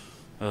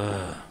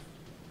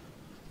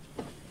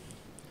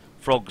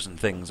 Frogs and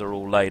things are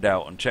all laid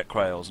out on check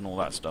rails and all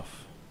that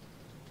stuff.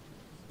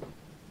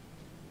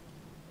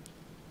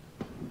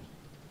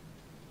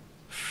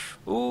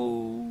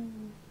 Ooh.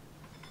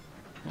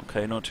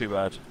 Okay, not too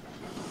bad.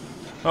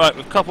 Alright,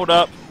 we've coupled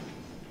up.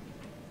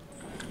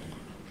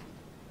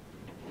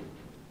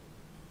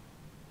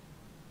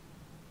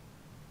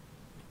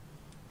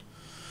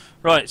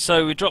 Right,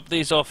 so we drop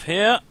these off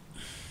here.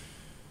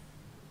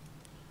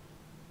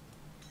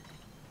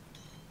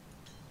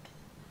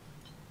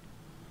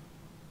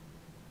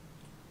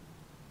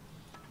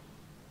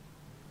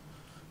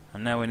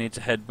 And now we need to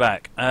head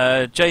back.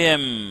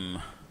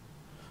 JM.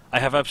 I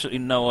have absolutely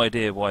no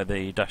idea why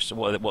the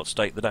what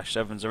state the Dash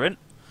 7s are in.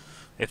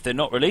 If they're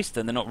not released,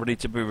 then they're not ready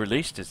to be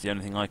released. Is the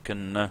only thing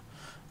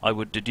I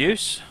would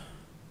deduce.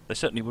 They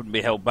certainly wouldn't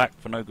be held back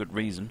for no good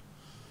reason.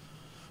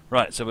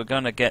 Right, so we're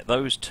going to get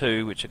those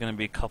two, which are going to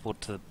be coupled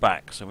to the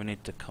back. So we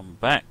need to come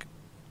back,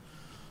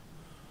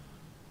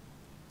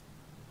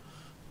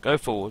 go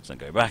forwards, and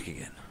go back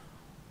again.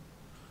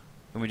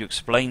 When we do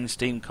explain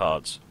Steam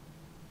cards.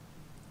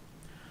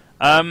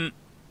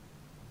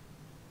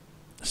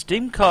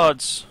 Steam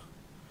cards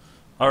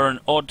are an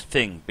odd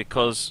thing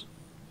because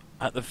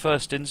at the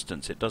first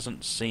instance it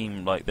doesn't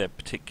seem like they're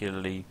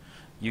particularly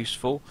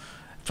useful.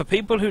 For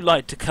people who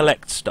like to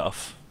collect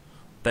stuff,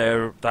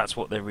 that's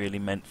what they're really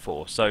meant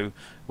for. So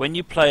when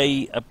you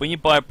buy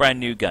a brand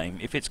new game,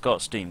 if it's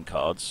got Steam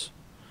cards,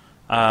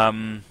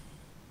 then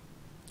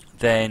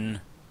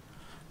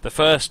the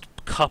first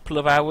couple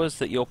of hours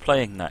that you're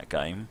playing that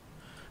game,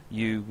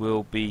 you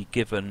will be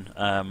given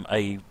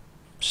a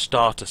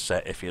starter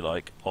set, if you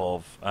like,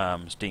 of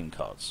Steam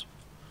cards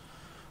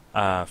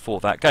for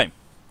that game,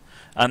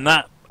 and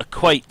that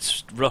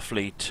equates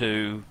roughly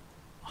to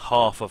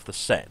half of the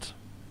set.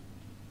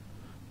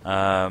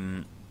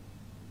 Come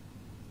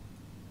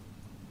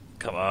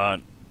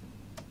on.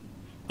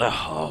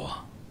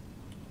 Oh.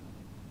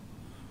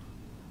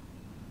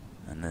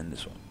 And then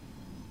this one.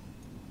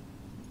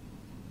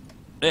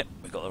 Yep,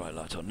 we got the right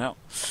light on now.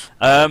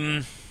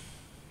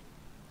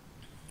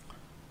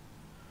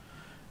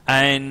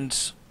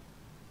 And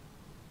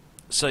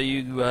so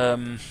you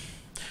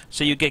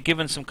get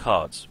given some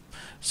cards.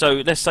 So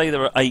let's say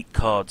there are 8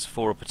 cards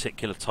for a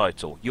particular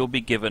title. You'll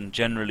be given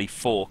generally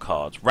 4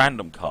 cards,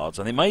 random cards,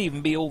 and they may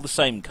even be all the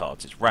same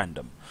cards. It's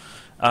random.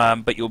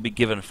 But you'll be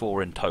given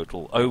 4 in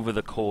total over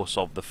the course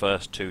of the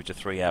first 2 to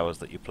 3 hours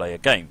that you play a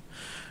game.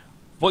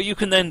 What you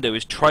can then do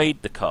is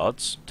trade the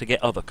cards to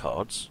get other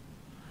cards.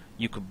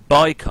 You could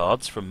buy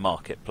cards from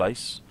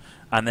Marketplace,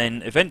 and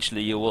then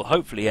eventually you will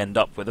hopefully end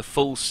up with a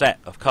full set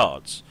of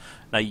cards.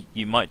 Now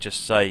you might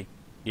just say,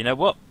 you know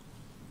what,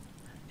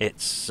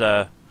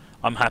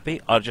 I'm happy,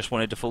 I just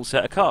wanted a full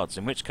set of cards,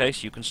 in which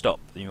case you can stop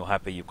and you're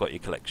happy you've got your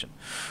collection.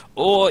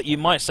 Or you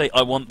might say,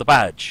 I want the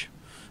badge,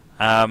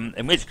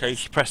 in which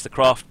case you press the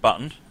craft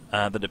button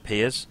that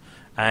appears,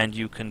 and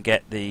you can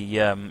get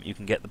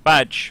the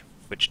badge,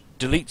 which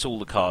deletes all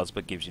the cards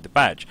but gives you the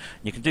badge.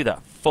 You can do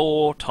that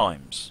 4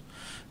 times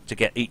to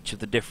get each of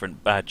the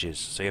different badges.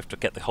 So you have to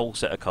get the whole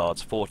set of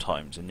cards 4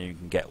 times, and then you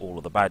can get all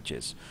of the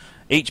badges.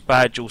 Each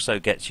badge also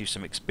gets you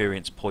some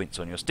experience points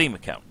on your Steam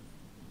account,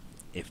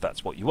 if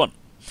that's what you want.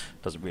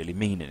 Doesn't really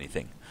mean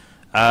anything.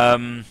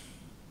 There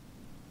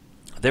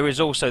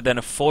is also then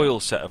a foil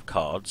set of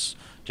cards,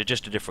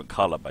 just a different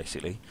colour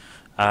basically,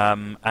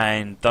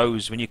 and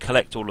those, when you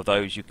collect all of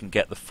those, you can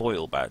get the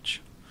foil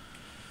badge.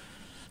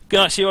 Good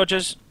night, C.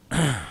 Rogers.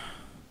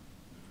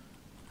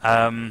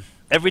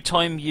 Every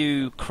time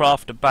you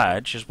craft a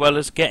badge, as well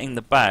as getting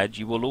the badge,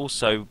 you will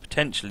also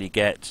potentially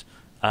get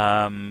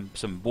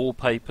some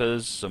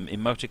wallpapers, some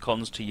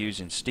emoticons to use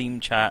in Steam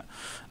chat,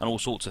 and all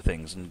sorts of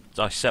things. And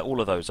I set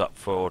all of those up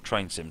for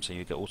Train Sim, so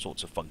you get all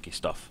sorts of funky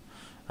stuff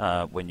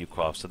when you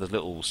craft. So there's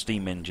little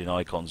Steam engine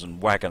icons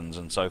and wagons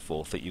and so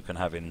forth that you can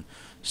have in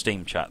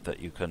Steam chat that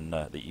you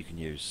can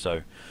use.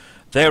 So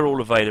they're all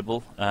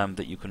available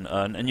that you can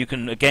earn, and you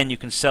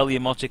can sell the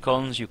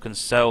emoticons. You can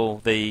sell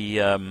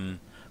the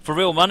for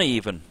real money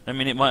even. I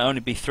mean, it might only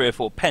be 3 or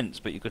 4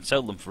 pence, but you can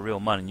sell them for real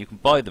money, and you can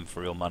buy them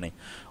for real money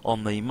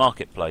on the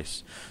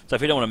marketplace. So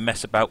if you don't want to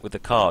mess about with the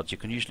cards, you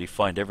can usually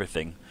find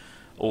everything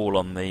all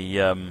on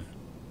the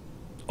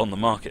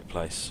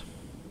marketplace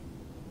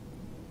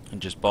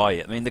and just buy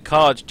it. I mean, the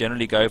cards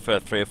generally go for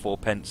 3 or 4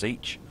 pence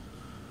each,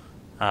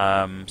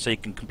 so you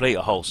can complete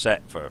a whole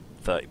set for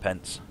 30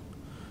 pence.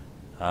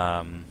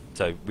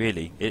 So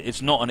really,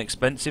 it's not an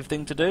expensive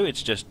thing to do.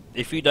 It's just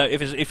if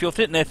you're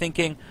sitting there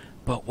thinking,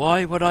 but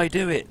why would I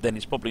do it? Then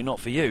it's probably not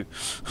for you.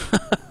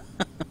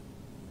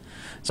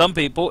 Some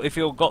people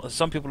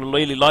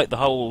really like the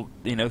whole,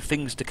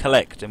 things to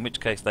collect, in which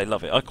case they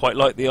love it. I quite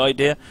like the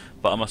idea,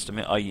 but I must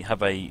admit I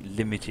have a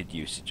limited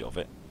usage of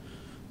it.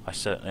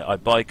 I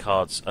buy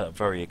cards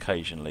very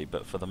occasionally,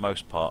 but for the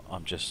most part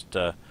I'm just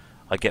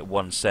I get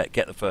one set,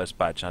 get the first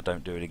badge, and I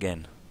don't do it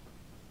again.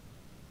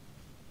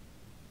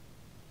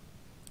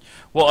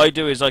 What I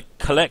do is I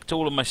collect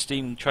all of my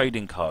Steam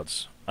trading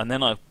cards, and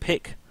then I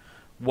pick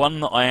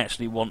one that I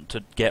actually want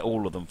to get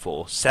all of them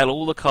for, sell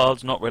all the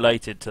cards not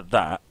related to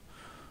that,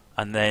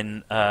 and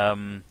then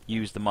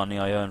use the money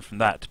I earn from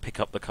that to pick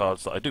up the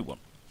cards that I do want,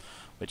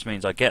 which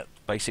means I get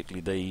basically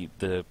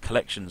the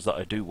collections that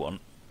I do want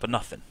for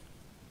nothing.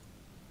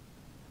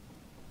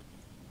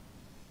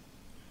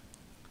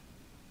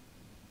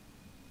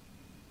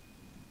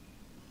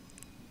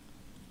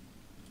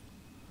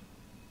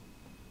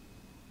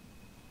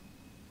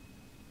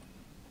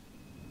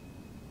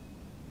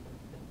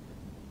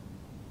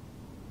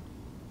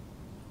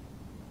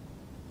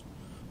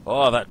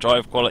 Oh, that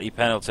drive quality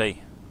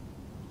penalty.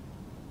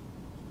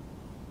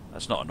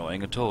 That's not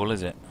annoying at all,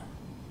 is it?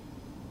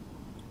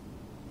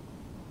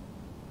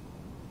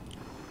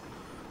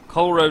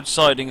 Coal Road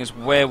siding is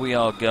where we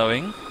are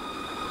going.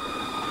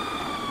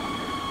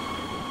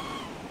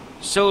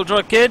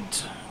 Sildra Kid,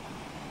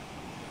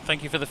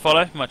 thank you for the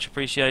follow, much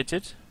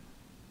appreciated.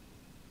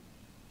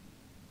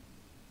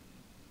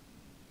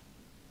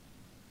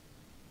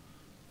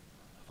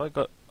 Have I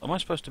got? Am I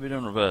supposed to be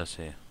doing reverse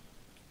here?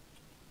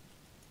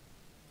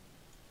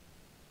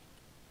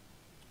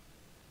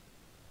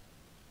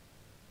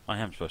 I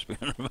am supposed to be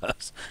doing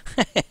reverse.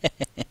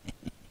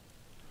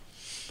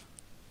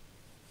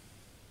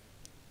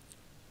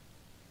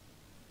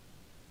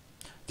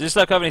 Does this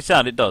like have any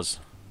sound? It does.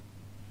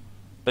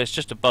 But it's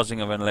just a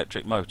buzzing of an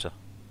electric motor.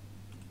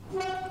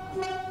 Let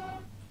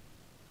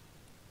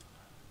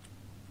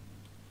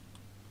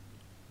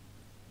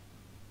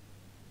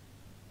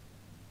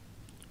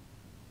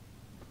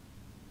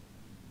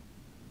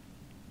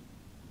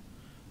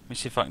me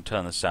see if I can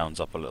turn the sounds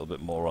up a little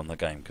bit more on the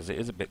game, because it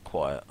is a bit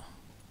quiet.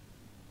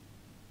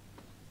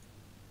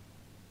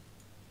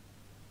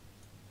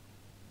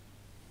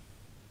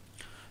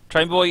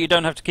 Train boy, you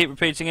don't have to keep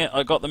repeating it.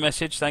 I got the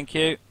message, thank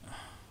you.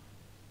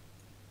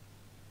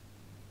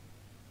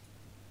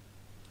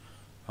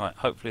 Right,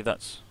 hopefully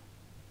that's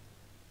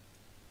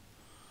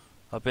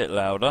a bit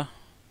louder.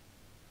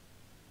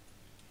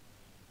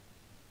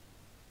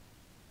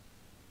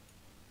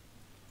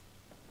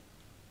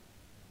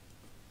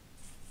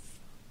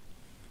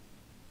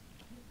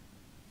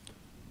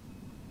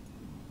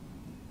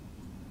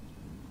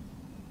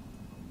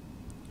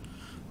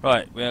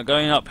 Right, we are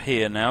going up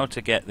here now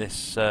to get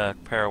this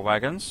pair of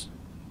wagons.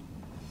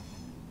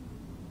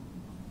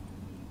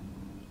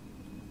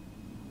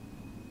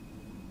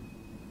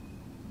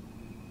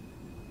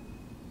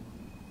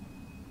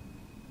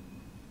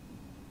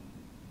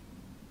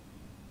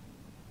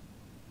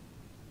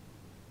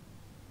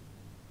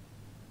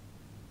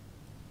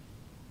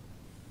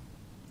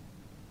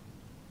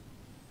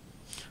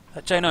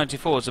 That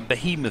J94 is a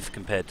behemoth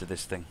compared to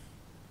this thing.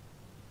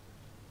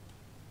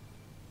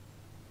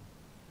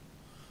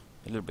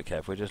 A little bit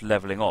careful, we're just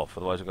levelling off,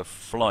 otherwise we'll go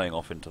flying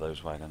off into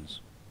those wagons.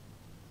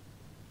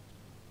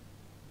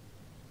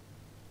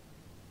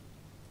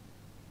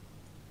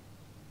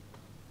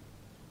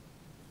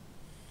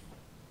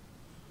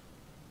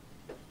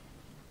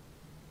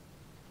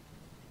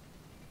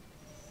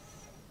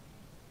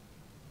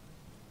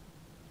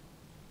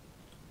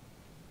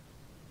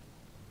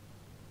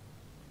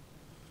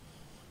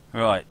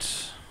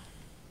 Right.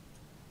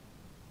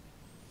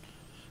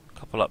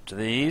 Couple up to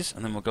these,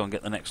 and then we'll go and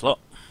get the next lot.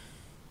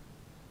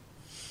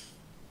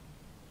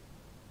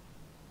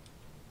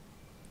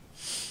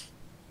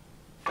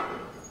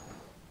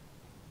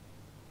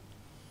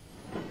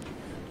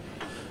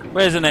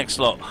 Where's the next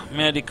lot?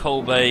 Maerdy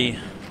Coal Bay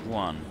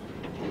 1.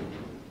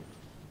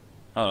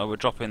 Oh no, we're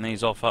dropping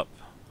these off up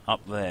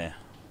there.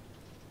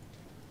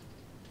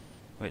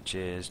 Which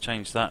is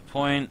change that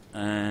point,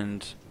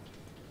 and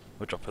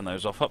we're dropping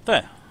those off up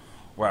there.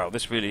 Wow,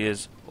 this really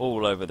is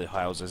all over the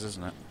houses,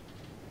 isn't it?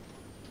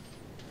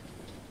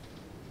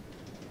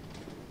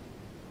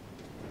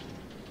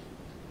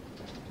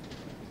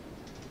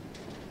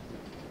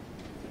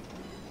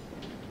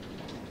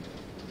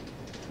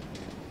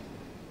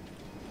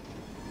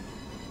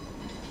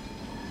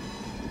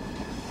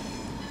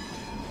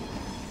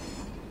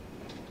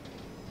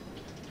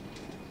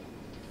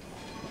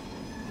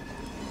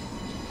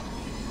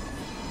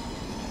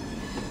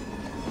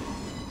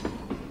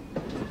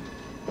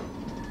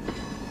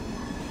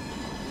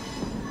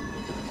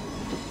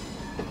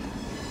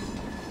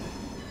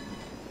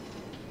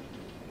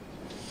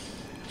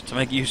 To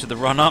make use of the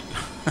run up.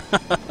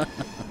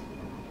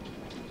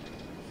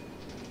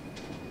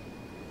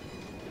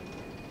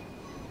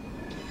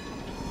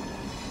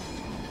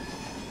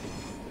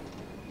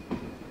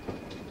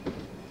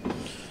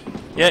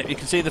 Yeah, you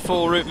can see the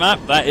full route map.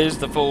 That is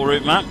the full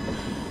route map.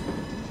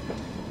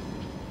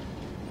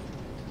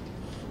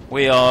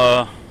 We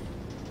are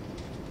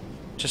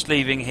just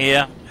leaving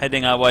here,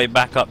 heading our way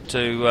back up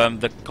to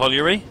the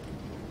colliery.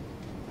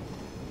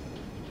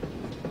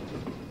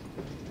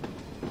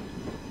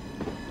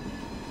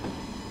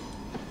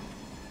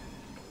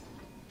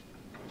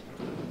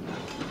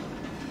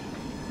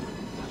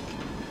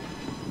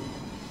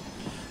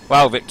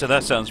 Wow, Victor,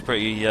 that sounds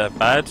pretty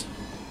bad.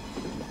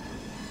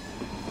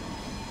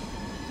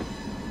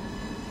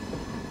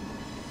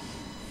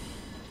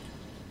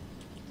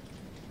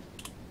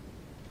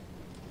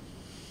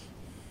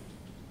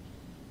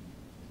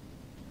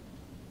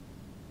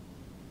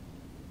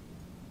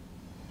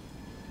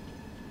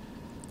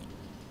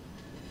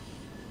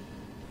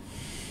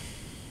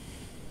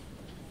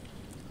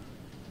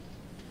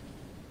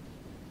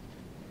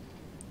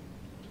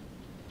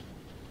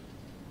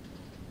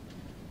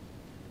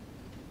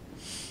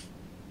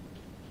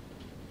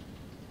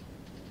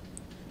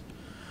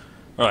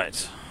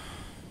 Right.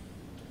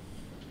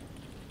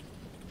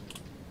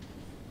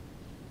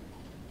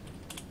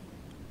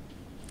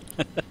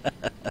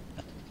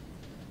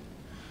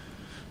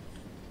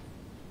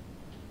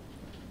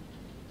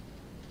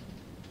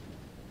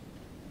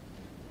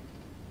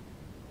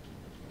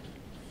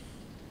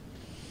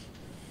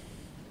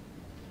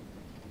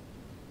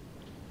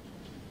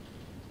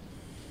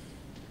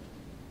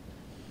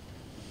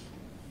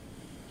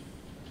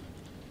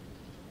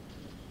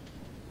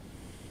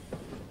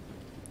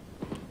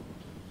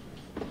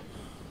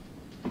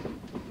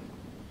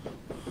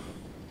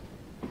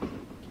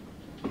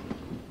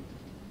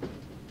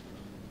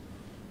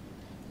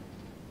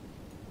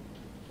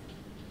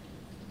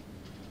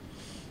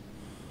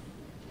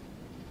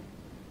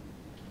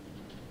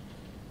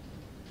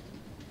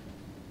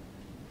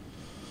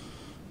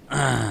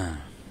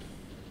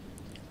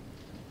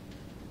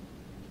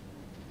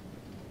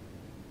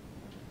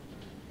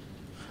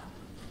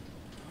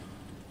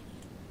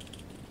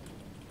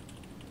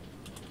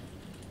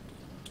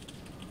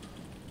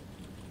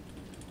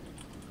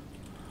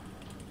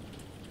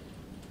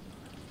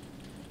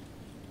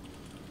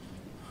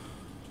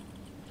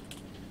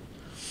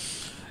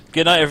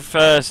 Good night,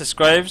 Sis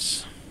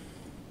Graves.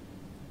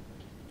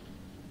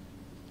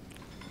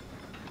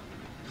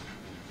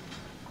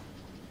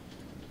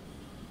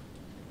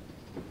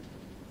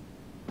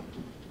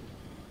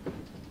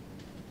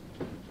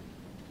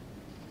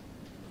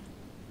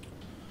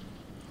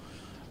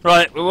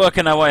 Right, we're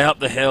working our way up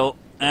the hill,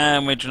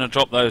 and we're going to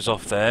drop those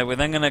off there. We're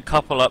then going to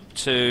couple up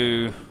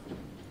to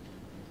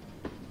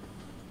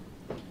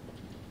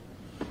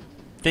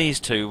these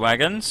two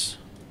wagons,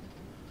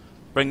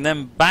 bring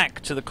them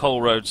back to the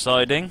coal road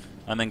siding,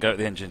 and then go to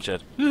the engine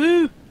shed.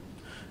 Woohoo!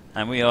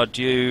 And we are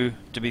due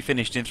to be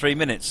finished in 3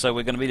 minutes, so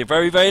we're going to be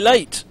very, very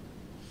late.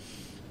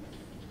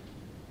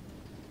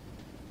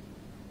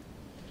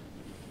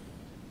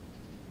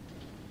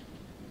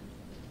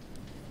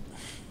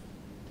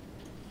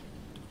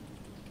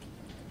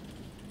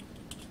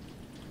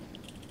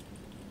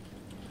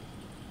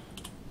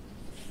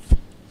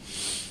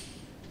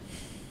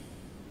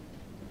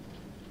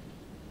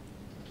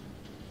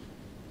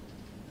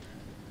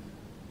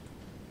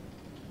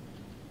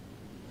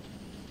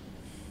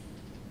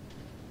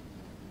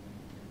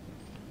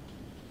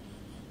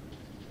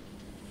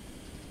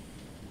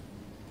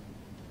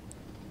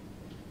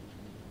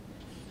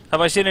 Have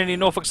I seen any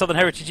Norfolk Southern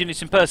Heritage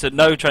units in person?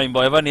 No, train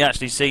boy. I've only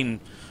actually seen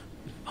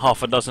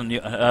half a dozen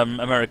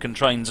American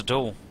trains at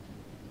all.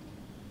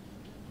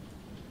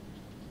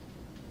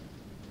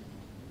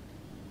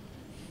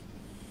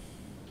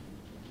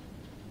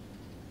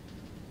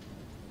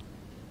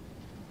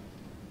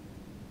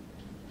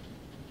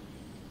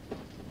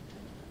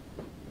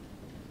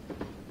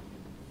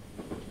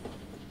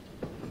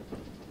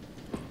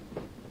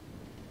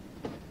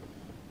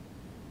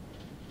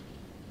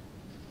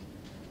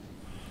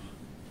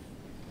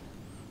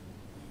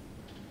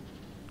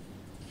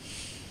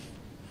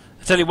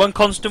 I tell you, one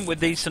constant with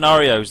these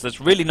scenarios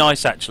that's really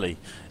nice actually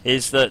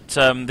is that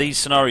these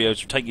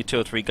scenarios will take you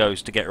 2 or 3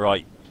 goes to get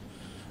right.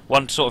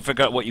 One to sort of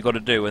figure out what you've got to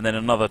do, and then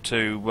another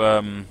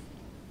to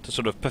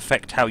sort of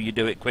perfect how you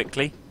do it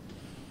quickly.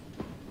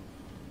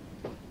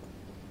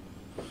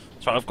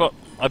 So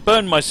I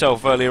burned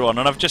myself earlier on,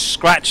 and I've just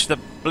scratched the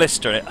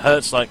blister, and it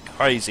hurts like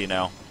crazy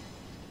now.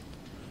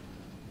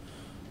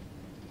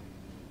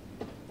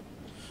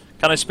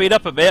 Can I speed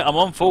up a bit? I'm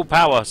on full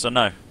power, so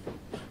no.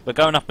 We're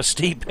going up a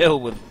steep hill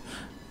with,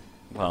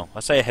 well,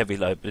 I say a heavy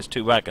load, but it's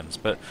 2 wagons.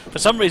 But for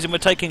some reason we're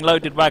taking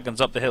loaded wagons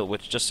up the hill,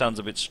 which just sounds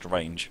a bit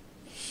strange.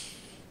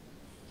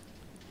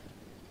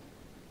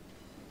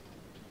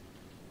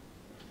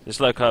 This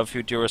loco have a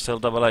few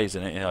Duracell AA's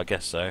in it? Yeah, I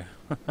guess so.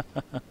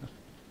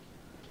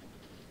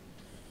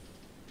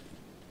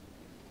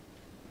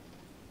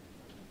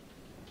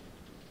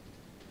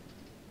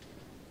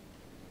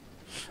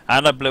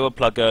 And I blew a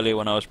plug earlier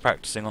when I was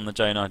practicing on the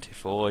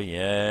J94,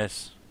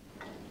 yes.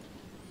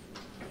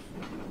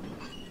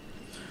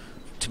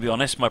 To be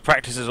honest, my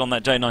practices on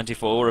that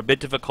J94 were a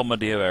bit of a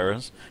comedy of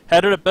errors.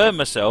 How did I burn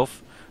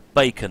myself?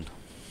 Bacon.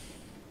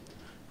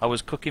 I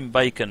was cooking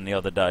bacon the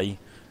other day,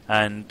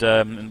 and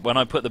when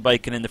I put the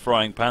bacon in the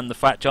frying pan, the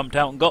fat jumped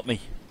out and got me.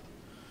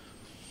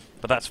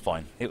 But that's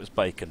fine. It was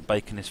bacon.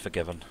 Bacon is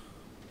forgiven.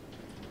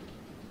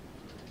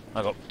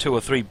 I got 2 or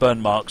 3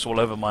 burn marks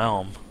all over my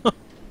arm.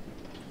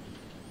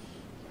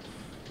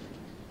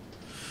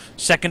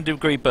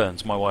 2nd-degree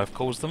burns, my wife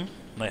calls them.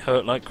 They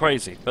hurt like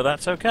crazy, but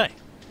that's okay.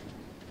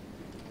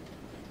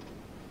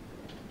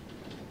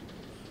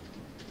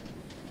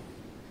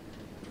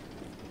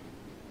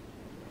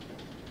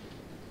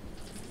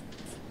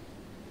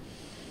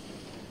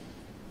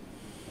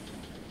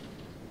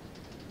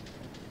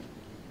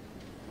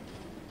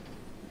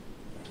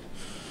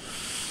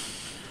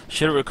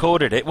 Should have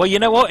recorded it. Well, you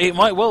know what? It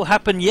might well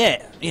happen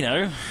yet, you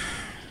know.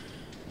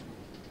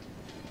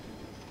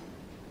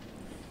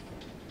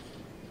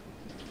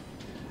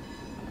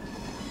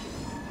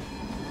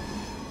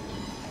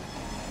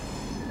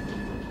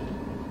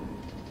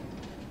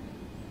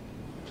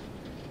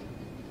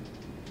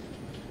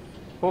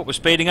 Oh, we're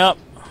speeding up.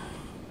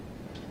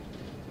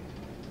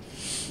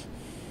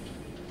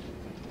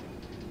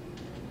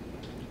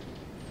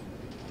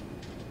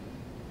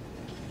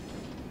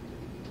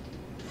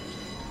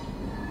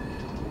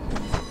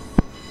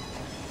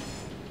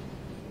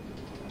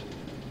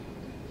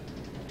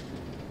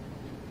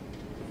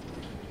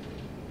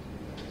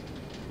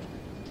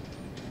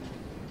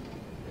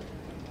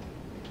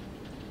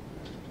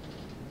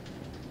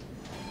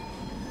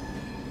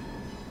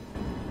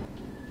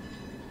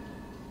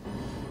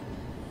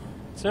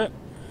 That's it.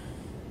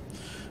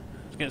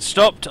 Get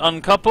stopped,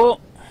 uncouple.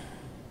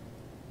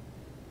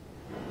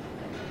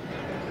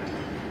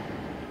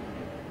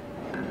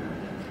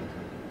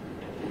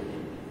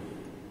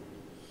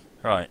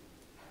 Right.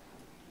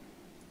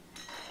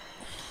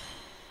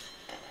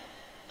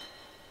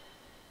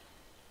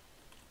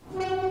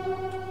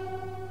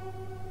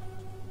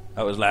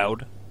 That was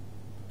loud.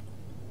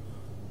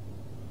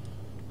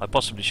 I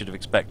possibly should have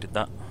expected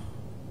that.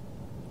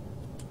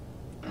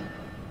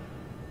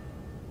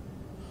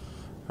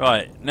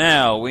 Right,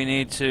 now we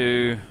need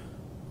to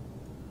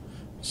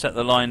set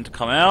the line to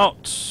come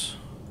out.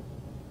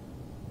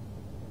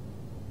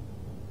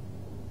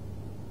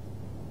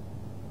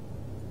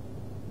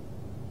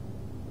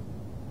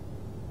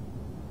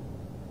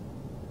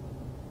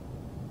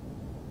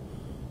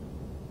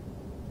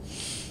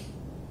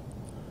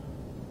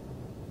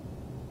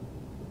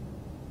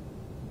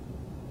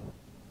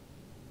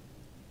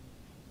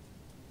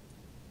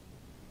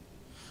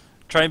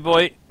 Train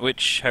boy,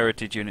 which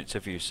heritage units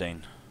have you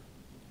seen?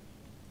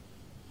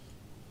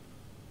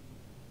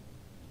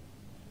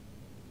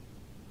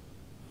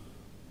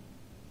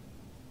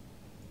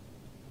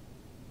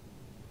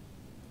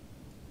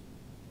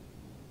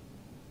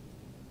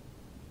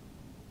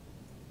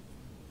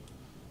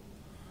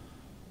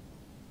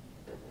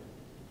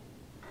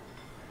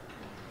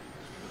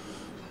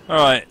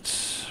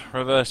 Alright,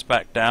 reverse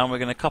back down. We're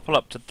going to couple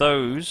up to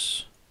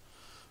those,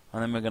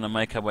 and then we're going to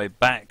make our way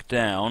back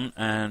down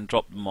and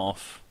drop them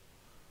off.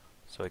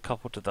 So we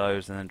couple to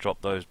those and then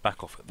drop those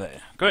back off at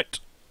there. Great.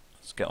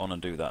 Let's get on and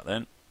do that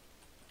then.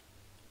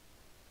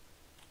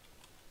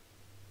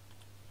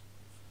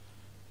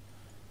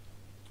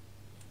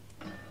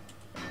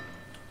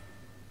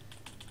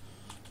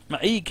 My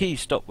E key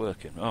stopped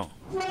working. Oh.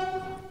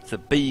 It's the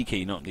B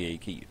key, not the A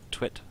key, you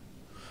twit.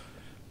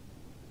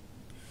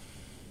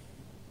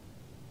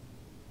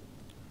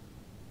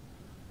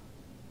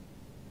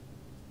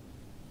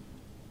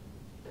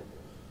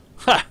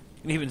 Ha!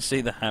 You can even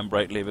see the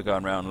handbrake lever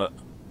going round, look.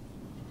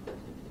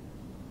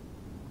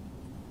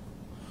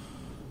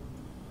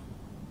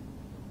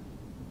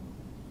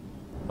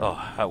 Oh,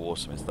 how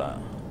awesome is that?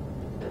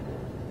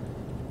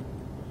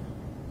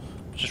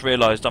 Just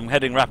realised I'm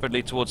heading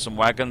rapidly towards some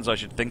wagons. I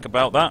should think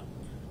about that.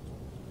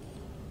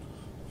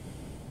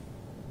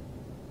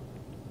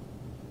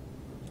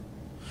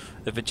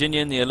 The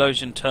Virginian, the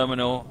Elosion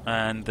Terminal,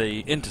 and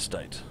the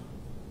Interstate.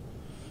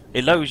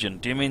 Elosion?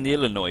 Do you mean the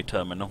Illinois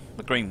Terminal?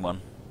 The green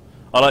one?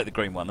 I like the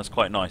green one, that's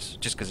quite nice.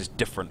 Just because it's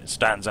different, it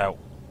stands out.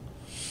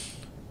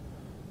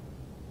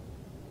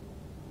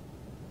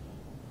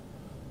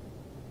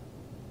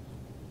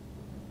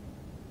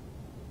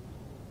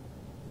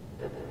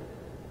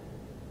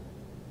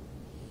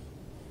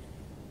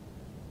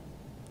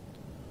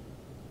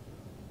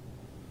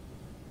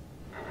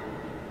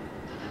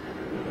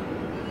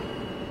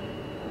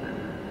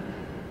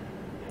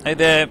 Hey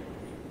there,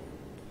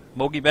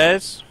 Morgy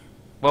Bears.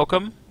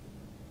 Welcome.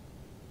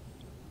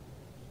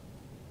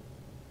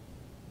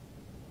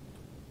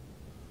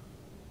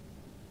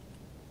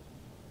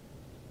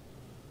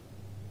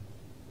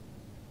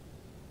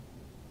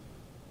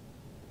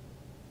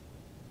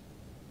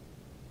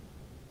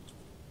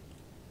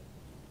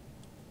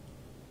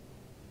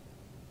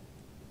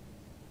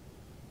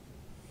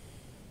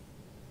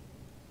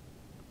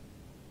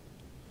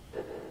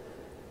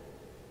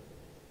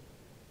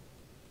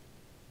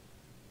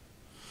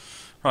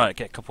 Right,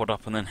 get coupled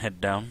up and then head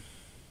down.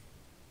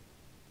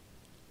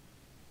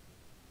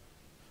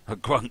 A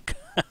grunk.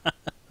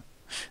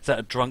 Is that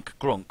a drunk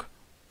gronk?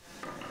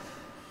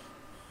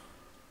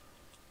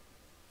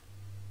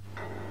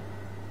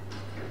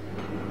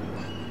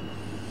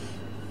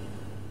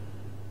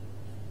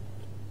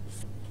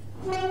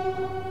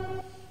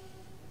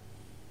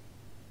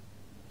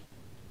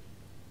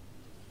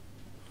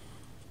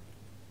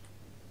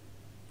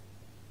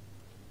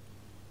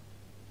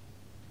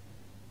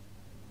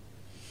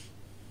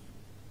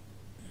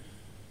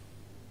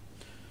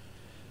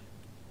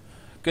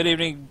 Good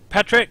evening,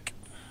 Patrick.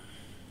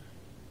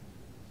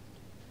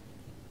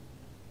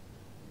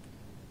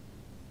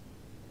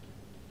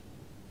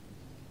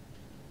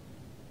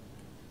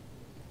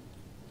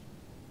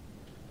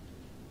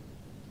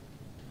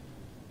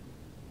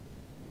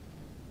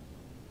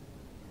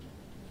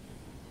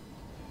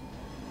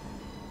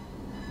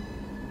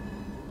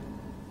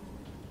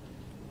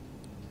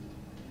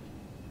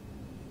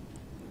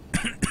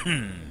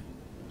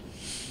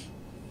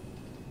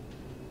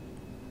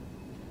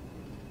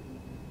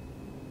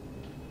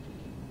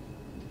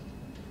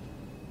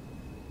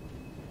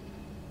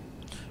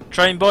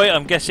 Train boy,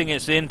 I'm guessing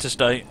it's the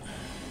interstate.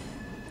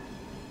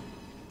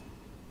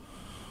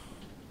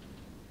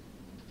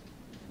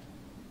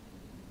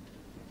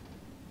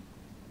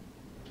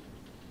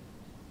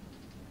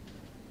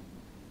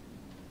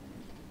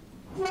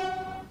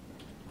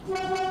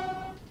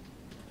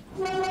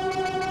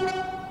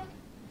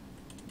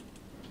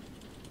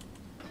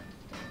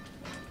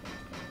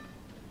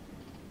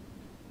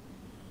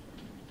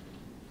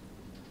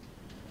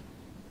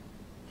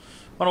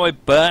 On our way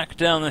back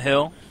down the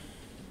hill.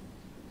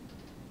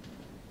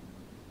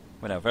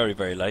 We're now very,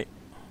 very late.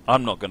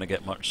 I'm not going to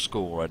get much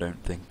score, I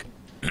don't think.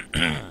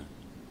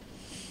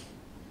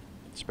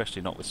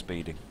 Especially not with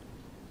speeding.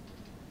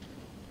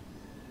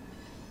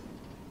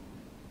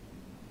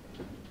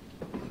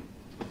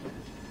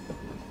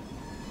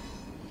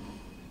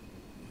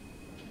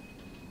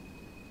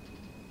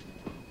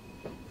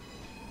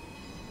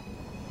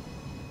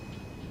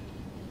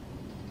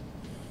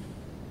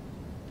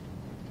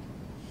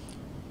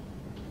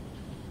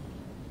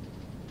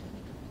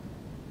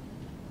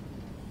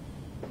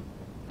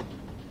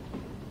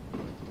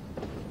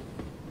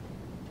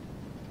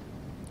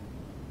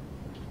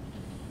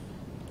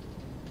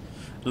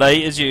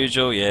 Late as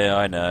usual, yeah,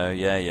 I know,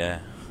 yeah, yeah.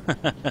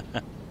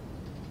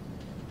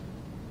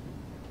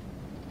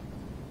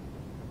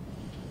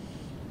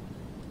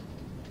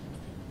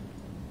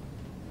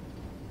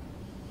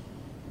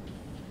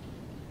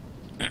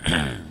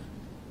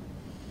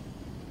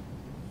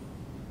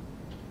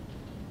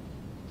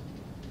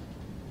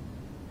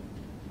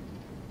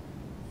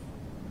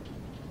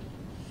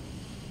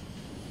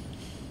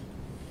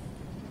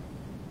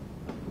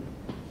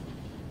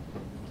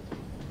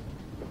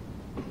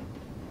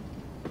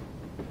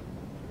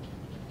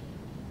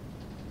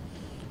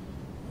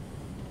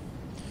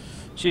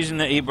 She's using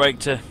the e-brake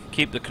to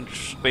keep the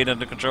speed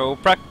under control.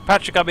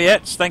 Patrick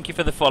Abietz, thank you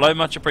for the follow,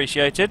 much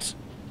appreciated.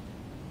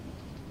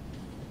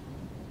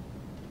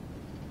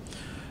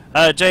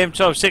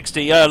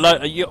 JM1260,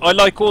 I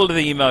like all of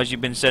the emails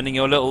you've been sending.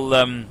 Your little,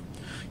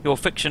 your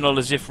fictional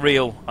as if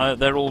real.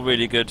 They're all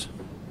really good.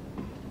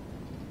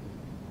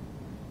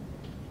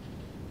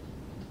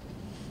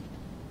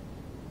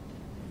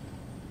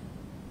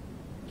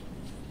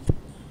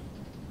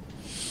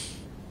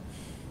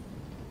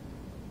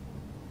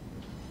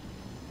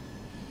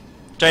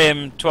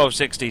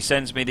 JM1260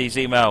 sends me these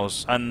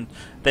emails, and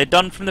they're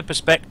done from the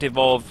perspective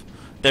of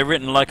they're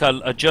written like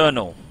a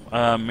journal.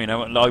 You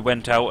know, I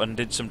went out and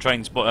did some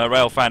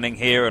rail fanning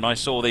here, and I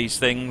saw these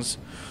things,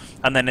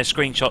 and then there's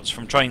screenshots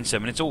from train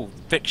sim, and it's all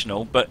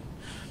fictional, but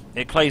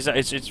it plays.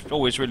 It's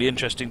always really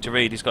interesting to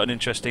read. He's got an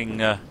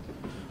interesting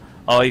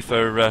eye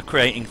for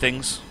creating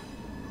things.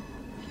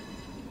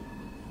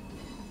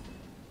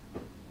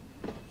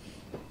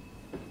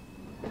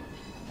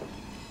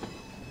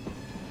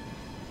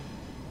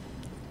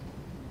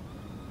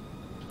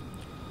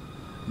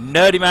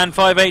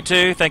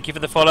 Nerdyman582, thank you for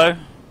the follow.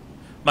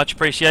 Much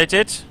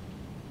appreciated.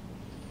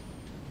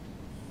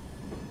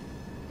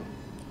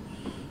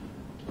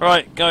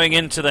 Right, going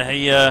into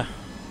the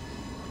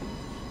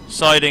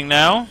siding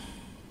now.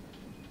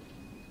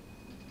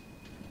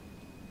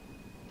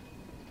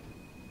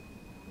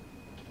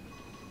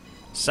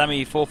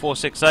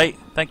 Sammy4468,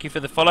 thank you for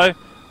the follow.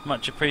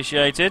 Much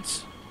appreciated.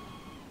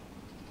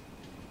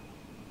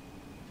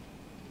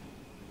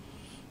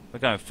 We're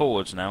going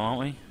forwards now, aren't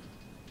we?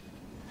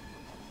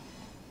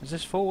 Is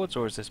this forwards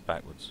or is this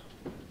backwards?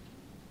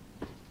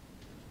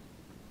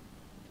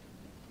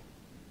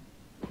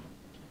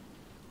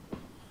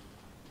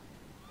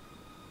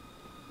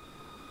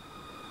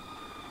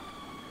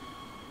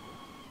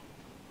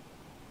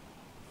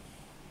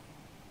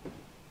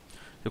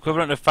 The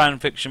equivalent of fan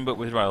fiction but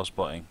with rail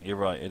spotting. You're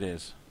right, it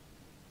is.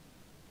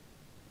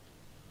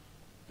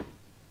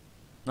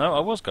 No,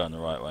 I was going the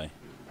right way.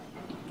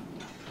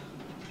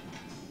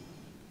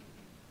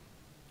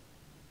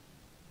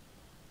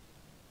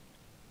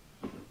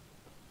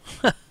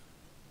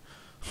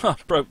 I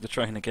broke the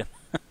train again.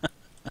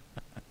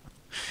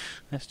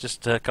 Let's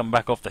just come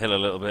back off the hill a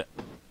little bit.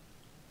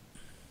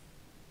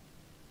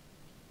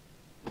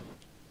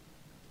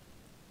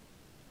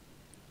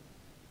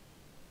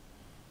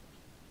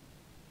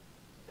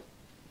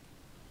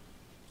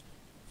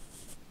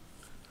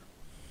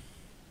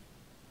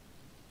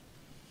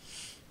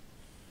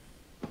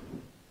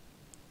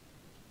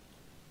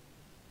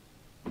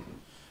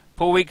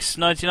 Paul Weeks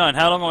 99.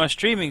 How long am I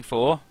streaming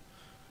for?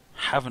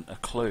 Haven't a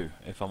clue,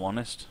 if I'm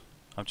honest.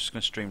 I'm just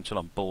going to stream till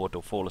I'm bored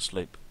or fall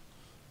asleep.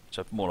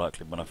 So more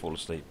likely when I fall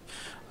asleep.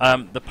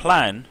 The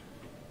plan...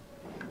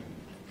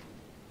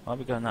 Why are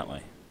we going that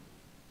way?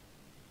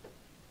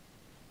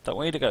 Don't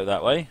want you to go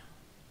that way.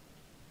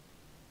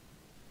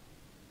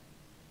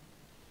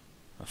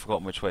 I've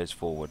forgotten which way is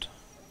forward.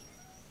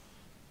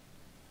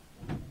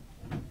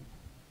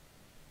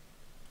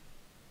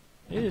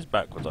 It is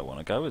backwards I want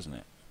to go, isn't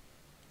it?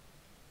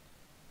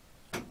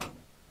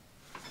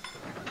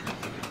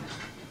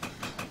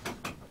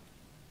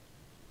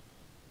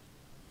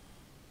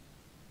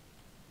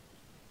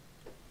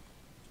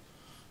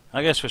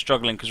 I guess we're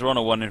struggling because we're on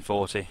a 1 in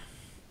 40.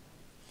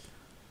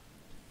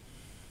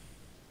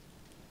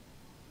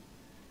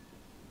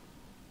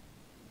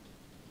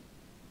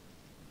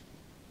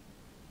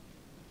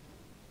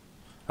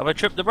 Have I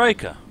tripped the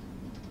breaker?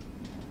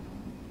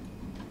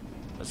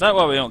 Is that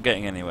why we're not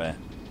getting anywhere?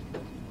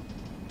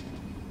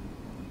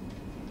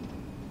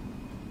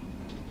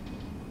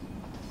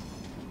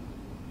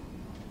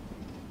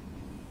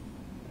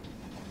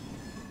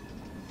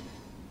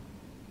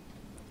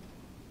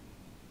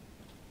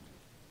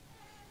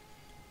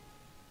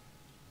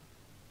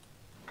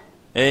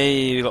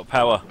 Hey, we got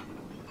power.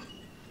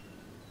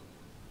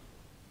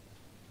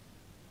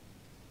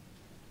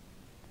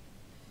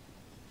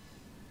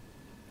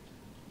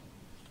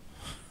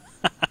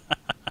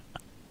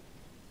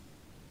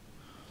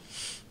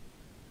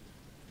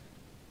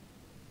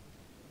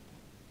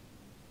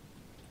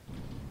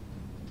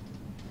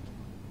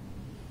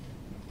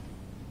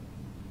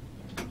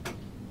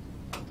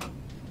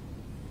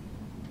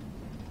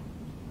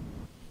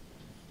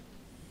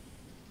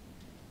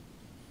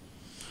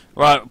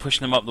 Right, we're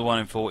pushing them up the 1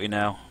 in 40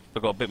 now.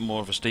 We've got a bit more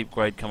of a steep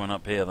grade coming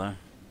up here though.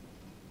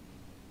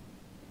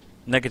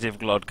 Negative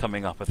glod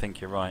coming up, I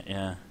think you're right,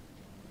 yeah.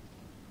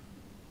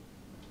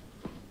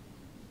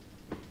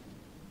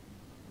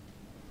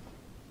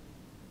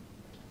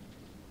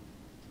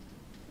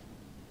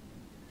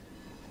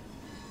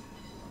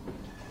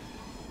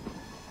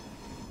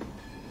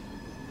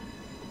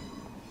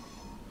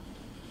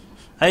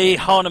 Hey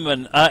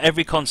Harneman,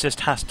 every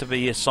consist has to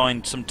be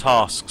assigned some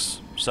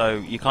tasks, so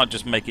you can't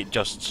just make it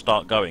just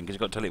start going, because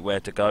you've got to tell it where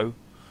to go.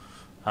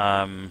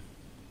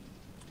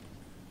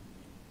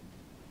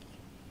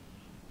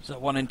 Is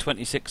that 1 in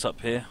 26 up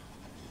here?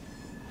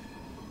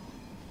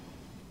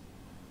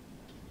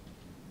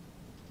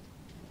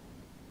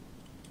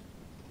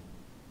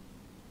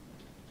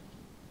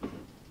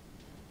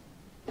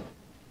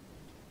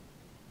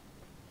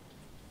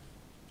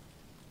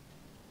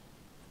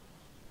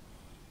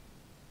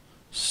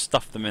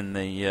 Stuff them in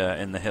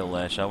the hill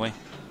there, shall we?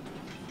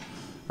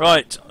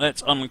 Right,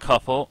 let's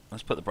uncouple.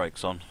 Let's put the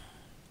brakes on.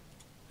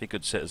 Be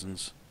good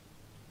citizens.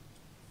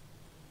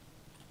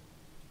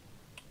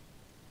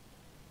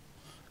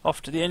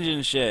 Off to the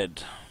engine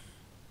shed.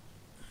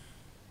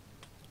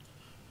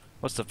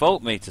 What's the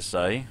voltmeter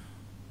say?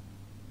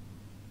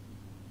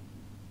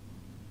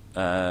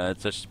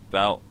 Just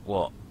about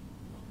what?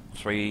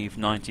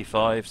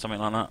 395,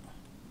 something like that.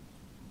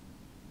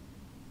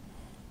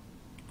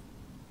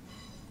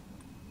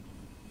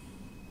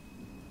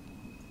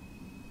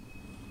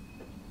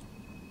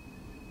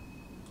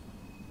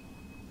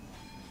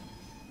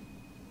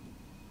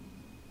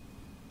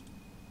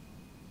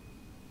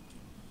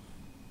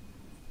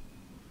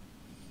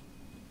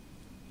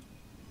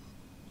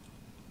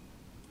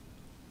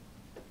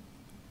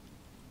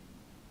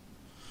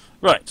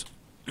 Right,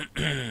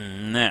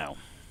 now,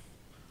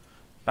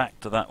 back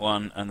to that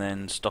one and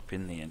then stop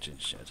in the engine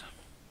shed.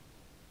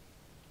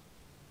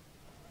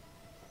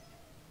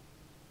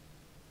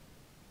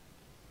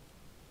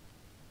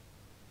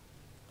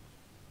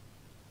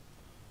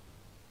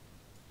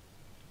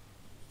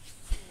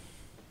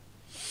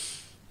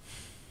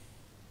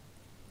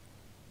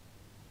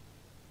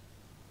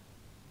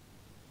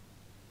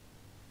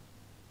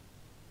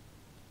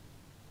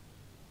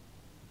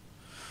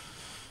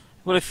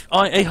 Well,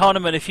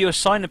 Harneman, if you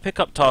assign a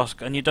pickup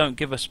task and you don't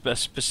give a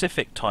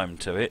specific time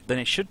to it, then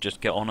it should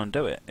just get on and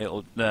do it.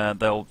 It'll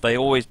they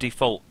always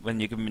default when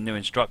you give them new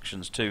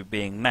instructions to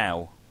being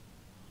now.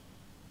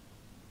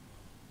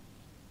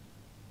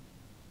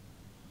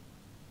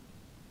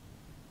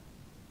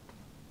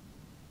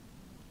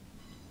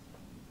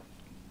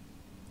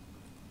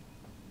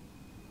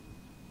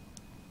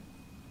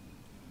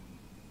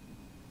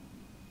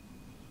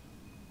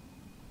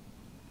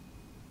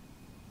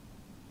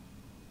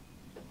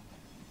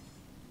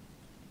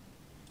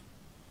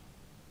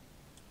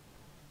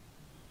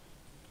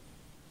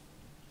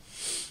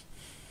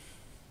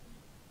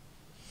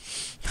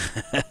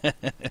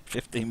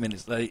 "15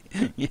 minutes late."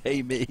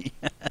 Yay me.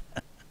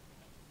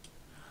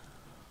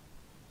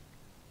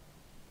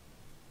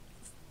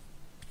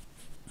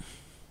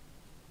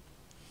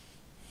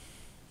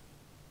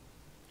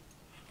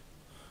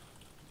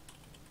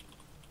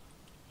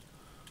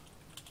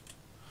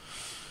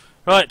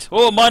 Right.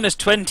 Oh, minus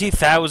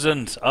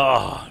 20,000.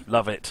 Oh,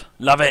 love it.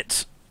 Love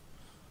it.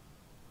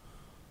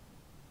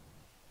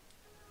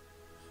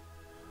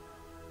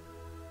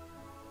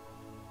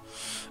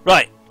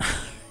 Right.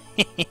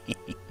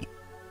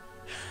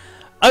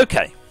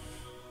 Okay.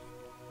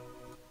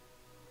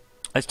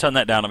 Let's turn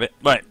that down a bit.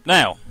 Right,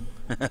 now.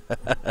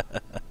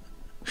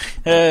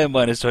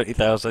 Minus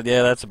 20,000.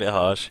 Yeah, that's a bit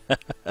harsh.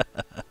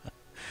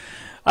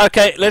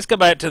 Okay, let's go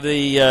back to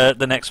the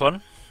next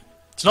one.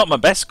 It's not my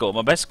best score.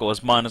 My best score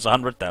is minus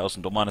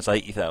 100,000 or minus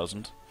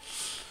 80,000.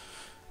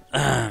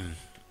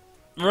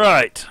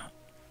 Right.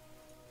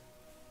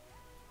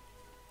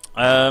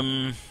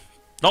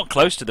 Not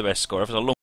close to the best score. If it's a long